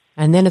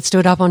 And then it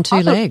stood up on two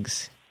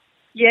legs.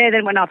 Yeah,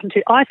 then went up on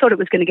two. I thought it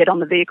was going to get on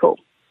the vehicle.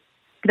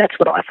 That's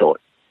what I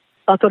thought.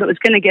 I thought it was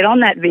going to get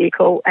on that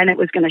vehicle and it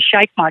was going to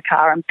shake my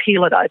car and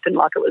peel it open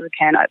like it was a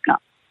can opener.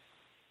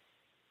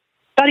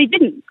 But he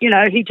didn't,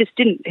 he just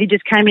didn't. He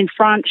just came in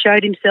front,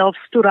 showed himself,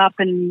 stood up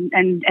and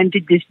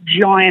did this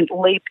giant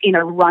leap in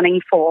a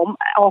running form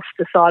off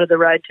the side of the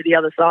road to the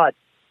other side,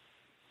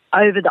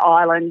 over the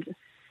island,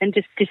 and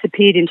just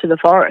disappeared into the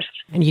forest.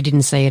 And you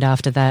didn't see it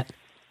after that?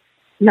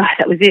 No,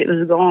 that was it. It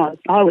was gone.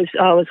 I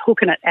was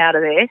hooking it out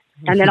of there,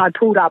 and then I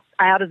pulled up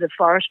out of the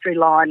forestry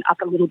line up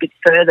a little bit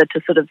further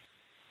to sort of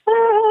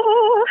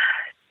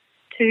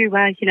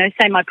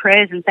say my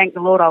prayers and thank the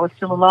Lord I was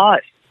still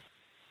alive.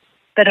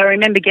 But I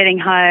remember getting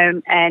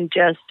home and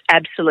just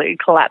absolutely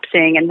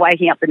collapsing and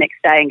waking up the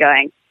next day and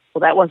going,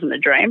 well, that wasn't a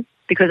dream,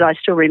 because I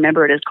still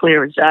remember it as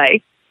clear as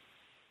day.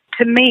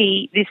 To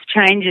me, this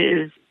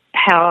changes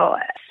how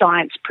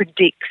science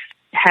predicts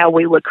how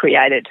we were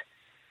created.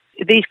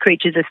 These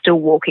creatures are still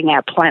walking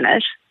our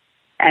planet,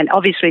 and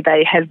obviously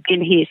they have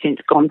been here since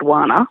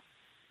Gondwana.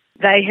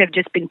 They have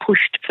just been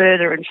pushed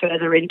further and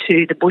further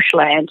into the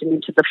bushland and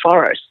into the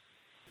forest,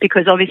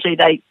 because obviously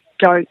they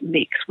don't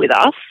mix with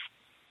us.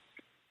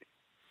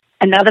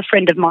 Another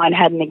friend of mine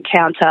had an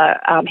encounter.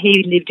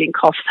 He lived in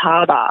Coffs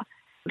Harbour.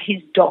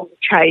 His dog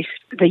chased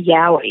the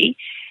Yowie,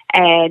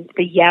 and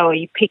the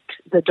Yowie picked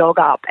the dog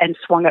up and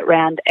swung it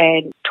round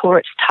and tore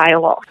its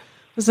tail off.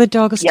 Was the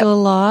dog still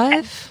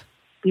alive?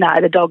 No,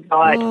 the dog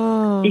died.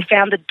 Oh. He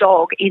found the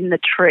dog in the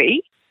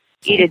tree.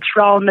 It had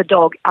thrown the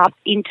dog up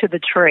into the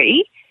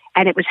tree,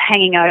 and it was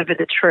hanging over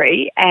the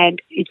tree,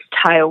 and its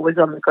tail was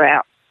on the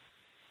ground.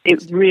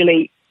 It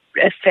really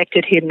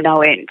affected him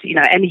no end,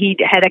 and he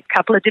had a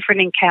couple of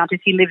different encounters.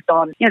 He lived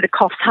on, the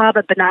Coffs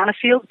Harbour banana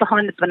fields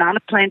behind the banana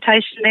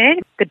plantation there,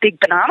 the big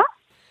banana.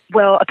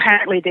 Well,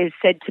 apparently there's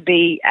said to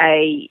be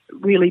a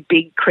really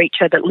big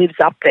creature that lives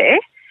up there,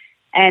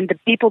 and the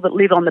people that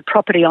live on the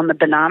property on the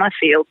banana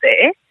field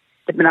there,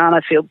 the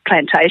banana field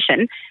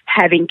plantation,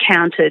 have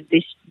encountered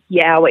this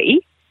Yowie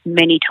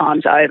many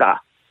times over,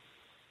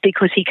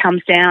 because he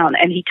comes down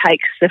and he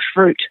takes the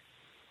fruit,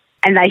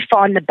 and they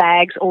find the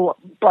bags all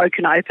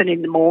broken open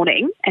in the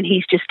morning, and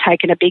he's just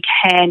taken a big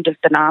hand of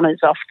bananas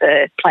off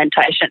the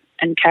plantation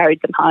and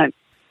carried them home.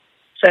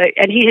 So,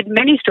 and he had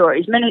many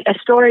stories, a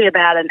story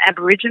about an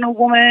Aboriginal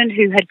woman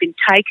who had been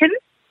taken,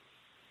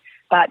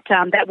 but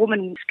that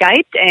woman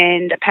escaped,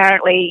 and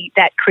apparently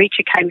that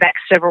creature came back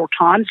several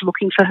times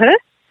looking for her.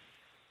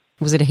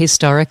 Was it a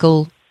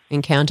historical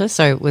encounter?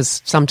 So it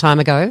was some time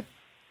ago?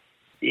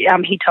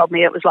 He told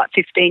me it was like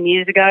 15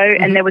 years ago,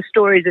 and there were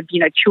stories of,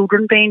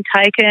 children being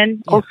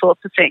taken, all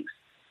sorts of things.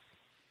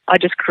 I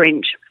just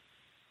cringe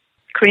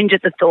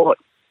at the thought.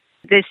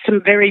 There's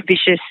some very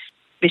vicious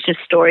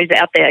stories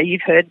out there.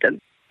 You've heard them.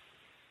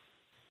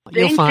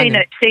 You'll find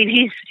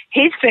seen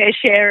his fair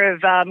share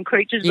of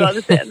creatures by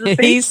the sounds of things.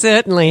 He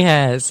certainly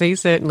has. He's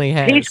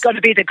got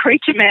to be the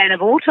creature man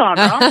of all time,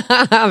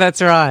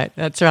 right?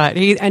 That's right.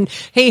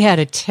 He had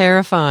a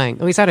terrifying.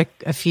 Well, he's had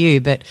a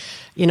few, but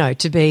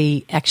to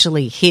be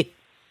actually hit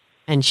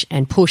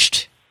and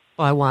pushed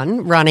by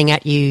one running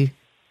at you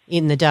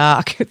in the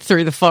dark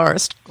through the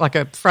forest like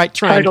a freight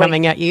train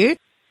coming at you,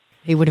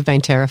 he would have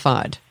been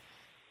terrified.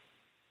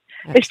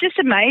 It's just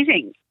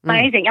amazing.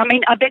 Amazing. I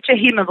mean, I bet you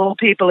him of all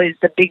people is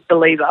the big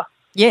believer.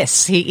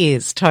 Yes, he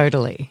is,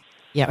 totally.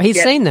 Yeah,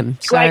 he's seen them.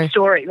 Great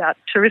story,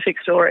 terrific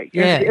story.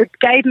 Yeah. It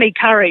gave me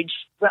courage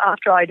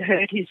after I'd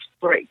heard his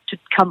story to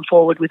come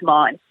forward with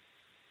mine.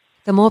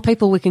 The more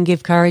people we can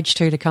give courage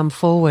to come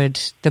forward,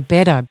 the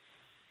better.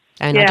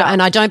 And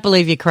I don't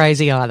believe you're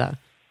crazy either.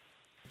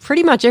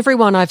 Pretty much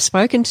everyone I've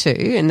spoken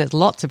to, and there's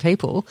lots of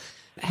people,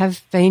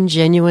 have been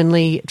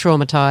genuinely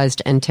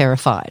traumatised and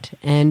terrified.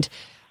 And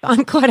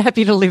I'm quite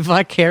happy to live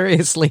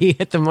vicariously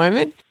at the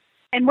moment.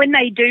 And when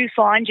they do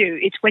find you,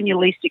 it's when you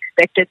least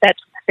expect it. That's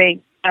the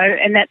thing.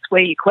 And that's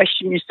where you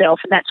question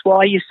yourself, and that's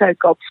why you're so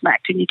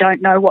gobsmacked and you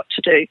don't know what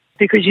to do,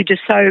 because you're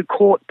just so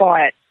caught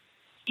by it.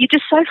 You're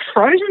just so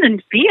frozen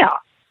in fear.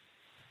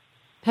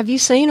 Have you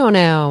seen on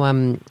our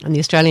on the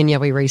Australian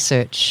Yowie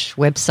Research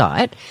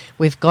website,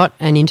 we've got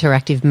an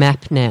interactive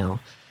map now?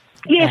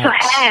 Yes,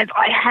 I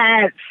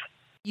have.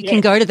 You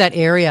can go to that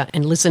area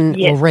and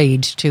listen or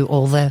read to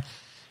all the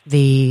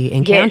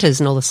encounters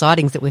and all the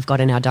sightings that we've got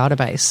in our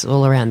database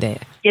all around there.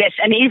 Yes,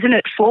 and isn't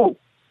it full?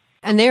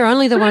 And they're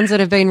only the ones that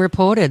have been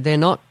reported. They're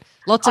not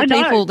lots of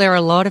people. There are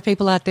a lot of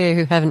people out there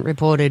who haven't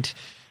reported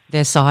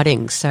their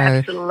sightings. So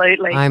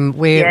absolutely,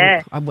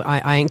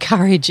 I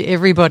encourage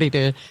everybody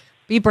to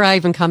be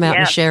brave and come out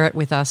and share it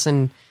with us.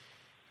 And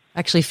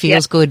actually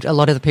feels good. A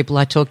lot of the people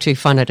I talk to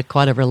find it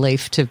quite a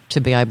relief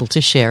to be able to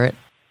share it.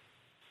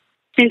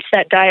 Since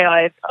that day,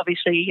 I've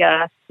obviously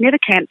never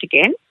camped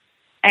again.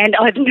 And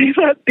I've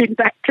never been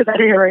back to that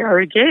area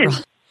again.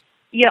 Right.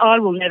 Yeah, I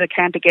will never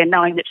camp again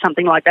knowing that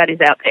something like that is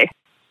out there.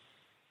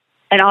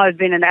 And I've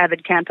been an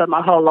avid camper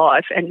my whole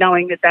life, and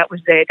knowing that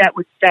was there, that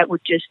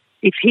would just,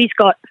 if he's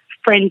got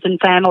friends and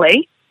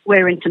family,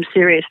 we're in some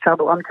serious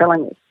trouble, I'm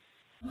telling you.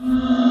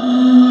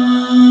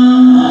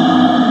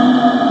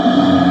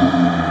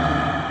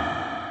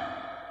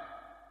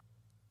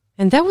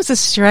 And that was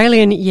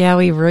Australian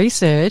Yowie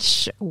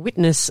Research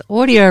Witness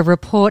Audio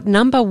Report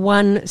number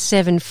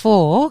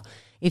 174.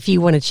 If you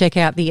want to check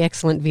out the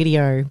excellent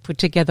video put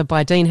together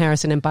by Dean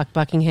Harrison and Buck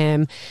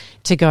Buckingham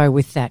to go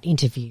with that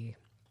interview.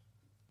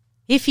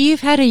 If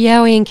you've had a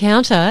Yowie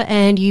encounter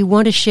and you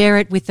want to share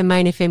it with the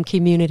Main FM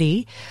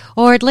community,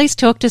 or at least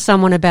talk to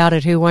someone about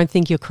it who won't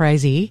think you're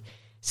crazy,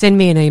 send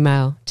me an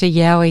email to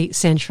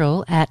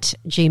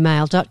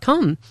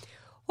yowiecentral@gmail.com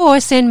or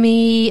send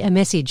me a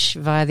message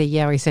via the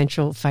Yowie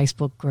Central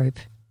Facebook group.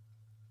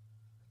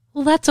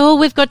 Well, that's all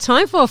we've got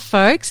time for,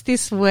 folks,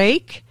 this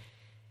week.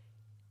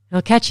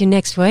 I'll catch you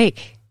next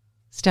week.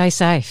 Stay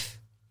safe.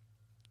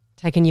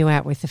 Taking you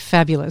out with the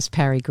fabulous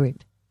Parry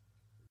Grip.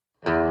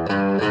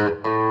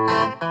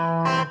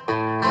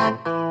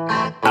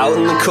 Out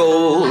in the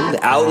cold,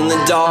 out in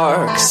the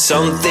dark,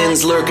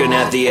 something's lurking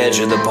at the edge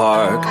of the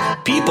park.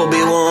 People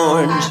be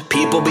warned,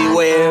 people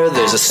beware,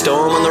 there's a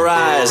storm on the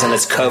rise and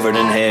it's covered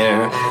in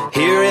hair.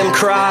 Hear him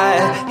cry,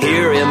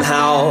 hear him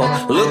howl,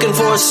 looking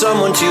for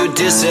someone to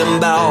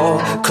disembowel.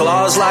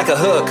 Claws like a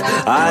hook,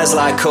 eyes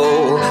like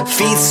coal,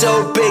 feet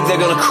so big they're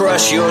gonna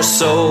crush your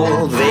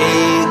soul.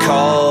 They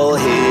call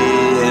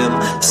him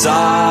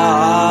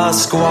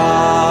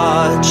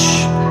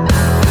Sasquatch.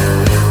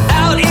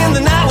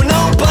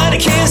 I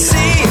can't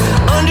see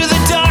under the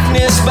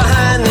darkness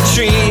behind the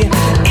tree.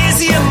 Is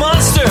he a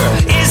monster?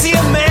 Is he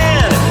a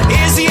man?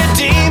 Is he a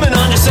demon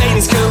under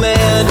Satan's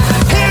command?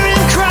 Hear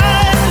him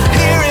cry,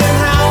 hear him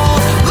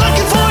howl,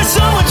 looking for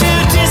someone to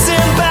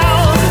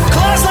disembowel.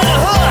 Claws like a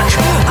hook,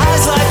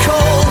 eyes like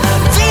coal,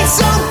 feet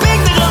so big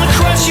they're gonna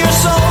crush your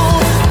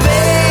soul.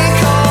 They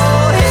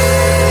call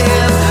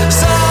him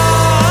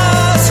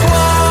Sasquatch.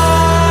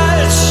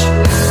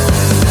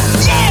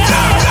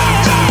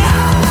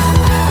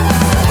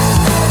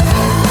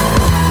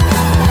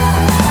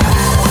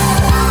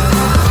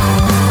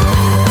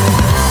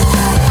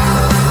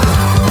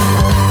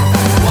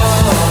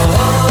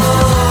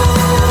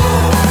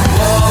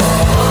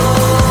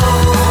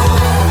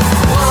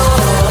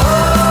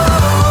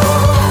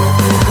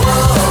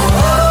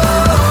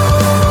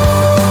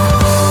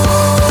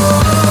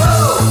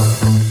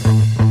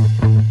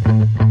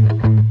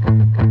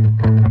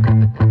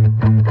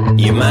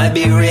 You might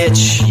be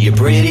rich, you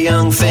pretty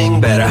young thing,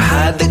 better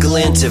hide the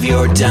glint of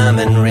your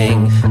diamond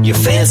ring. Your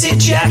fancy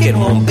jacket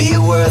won't be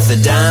worth a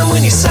dime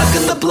when you're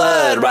sucking the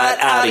blood right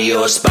out of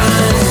your spine.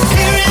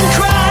 Hear him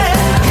cry,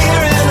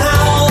 hear him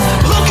howl,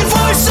 looking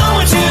for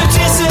someone to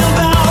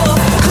disembowel.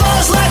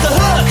 Claws like a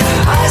hook,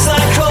 eyes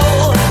like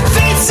coal,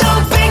 feet so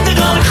big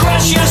they're gonna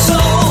crush your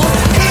soul.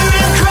 Hear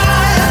him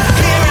cry,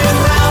 hear him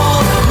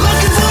howl,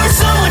 looking for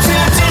someone to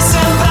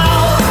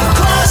disembowel.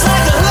 Claws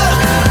like a hook,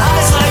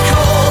 eyes like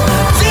coal,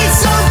 feet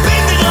so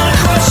big they're gonna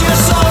crush your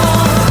soul.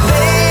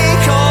 They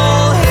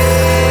call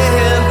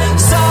him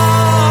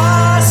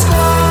Sasquatch.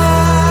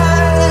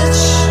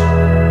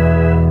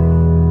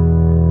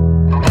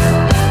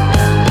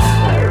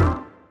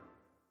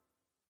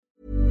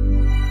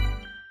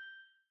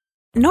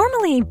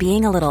 Normally,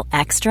 being a little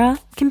extra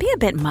can be a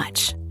bit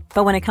much,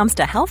 but when it comes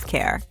to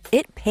healthcare,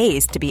 it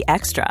pays to be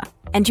extra.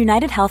 And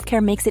United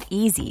Healthcare makes it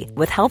easy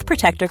with Health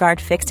Protector Guard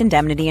fixed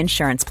indemnity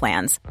insurance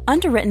plans.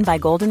 Underwritten by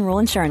Golden Rule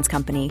Insurance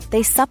Company,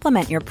 they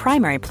supplement your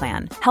primary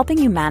plan,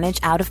 helping you manage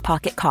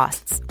out-of-pocket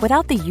costs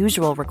without the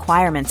usual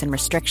requirements and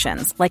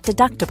restrictions like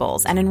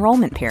deductibles and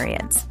enrollment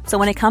periods. So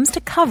when it comes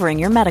to covering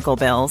your medical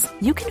bills,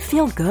 you can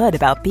feel good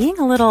about being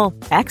a little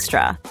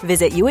extra.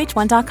 Visit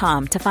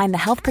uh1.com to find the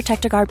Health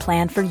Protector Guard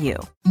plan for you.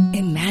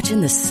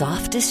 Imagine the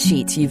softest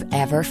sheets you've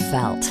ever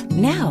felt.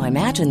 Now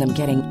imagine them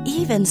getting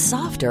even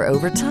softer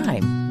over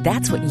time.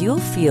 That's what you'll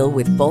feel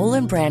with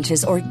Boll &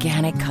 Branch's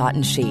organic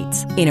cotton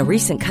sheets. In a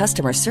recent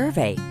customer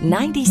survey,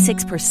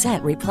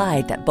 96%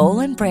 replied that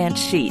Boll & Branch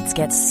sheets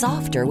get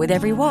softer with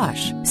every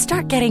wash.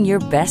 Start getting your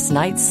best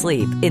night's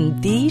sleep in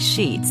these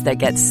sheets that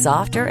get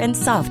softer and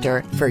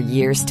softer for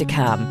years to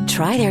come.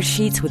 Try their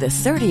sheets with a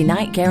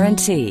 30-night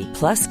guarantee.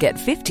 Plus, get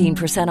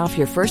 15% off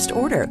your first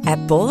order at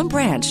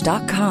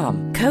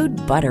bollandbranch.com.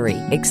 Code BUTTERY.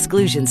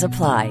 Exclusions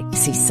apply.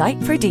 See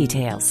site for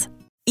details.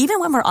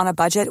 Even when we're on a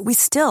budget, we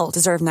still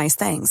deserve nice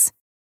things.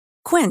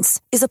 Quince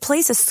is a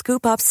place to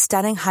scoop up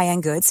stunning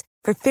high-end goods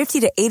for 50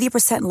 to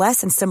 80%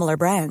 less than similar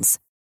brands.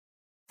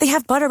 They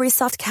have buttery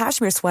soft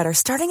cashmere sweaters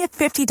starting at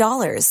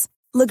 $50,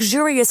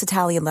 luxurious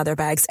Italian leather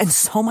bags, and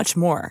so much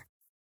more.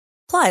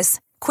 Plus,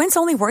 Quince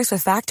only works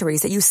with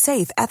factories that use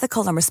safe,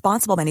 ethical, and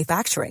responsible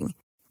manufacturing.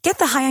 Get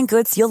the high-end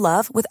goods you'll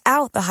love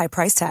without the high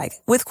price tag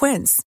with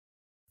Quince.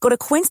 Go to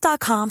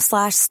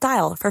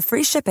quince.com/style for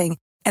free shipping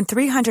and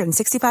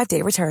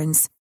 365-day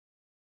returns.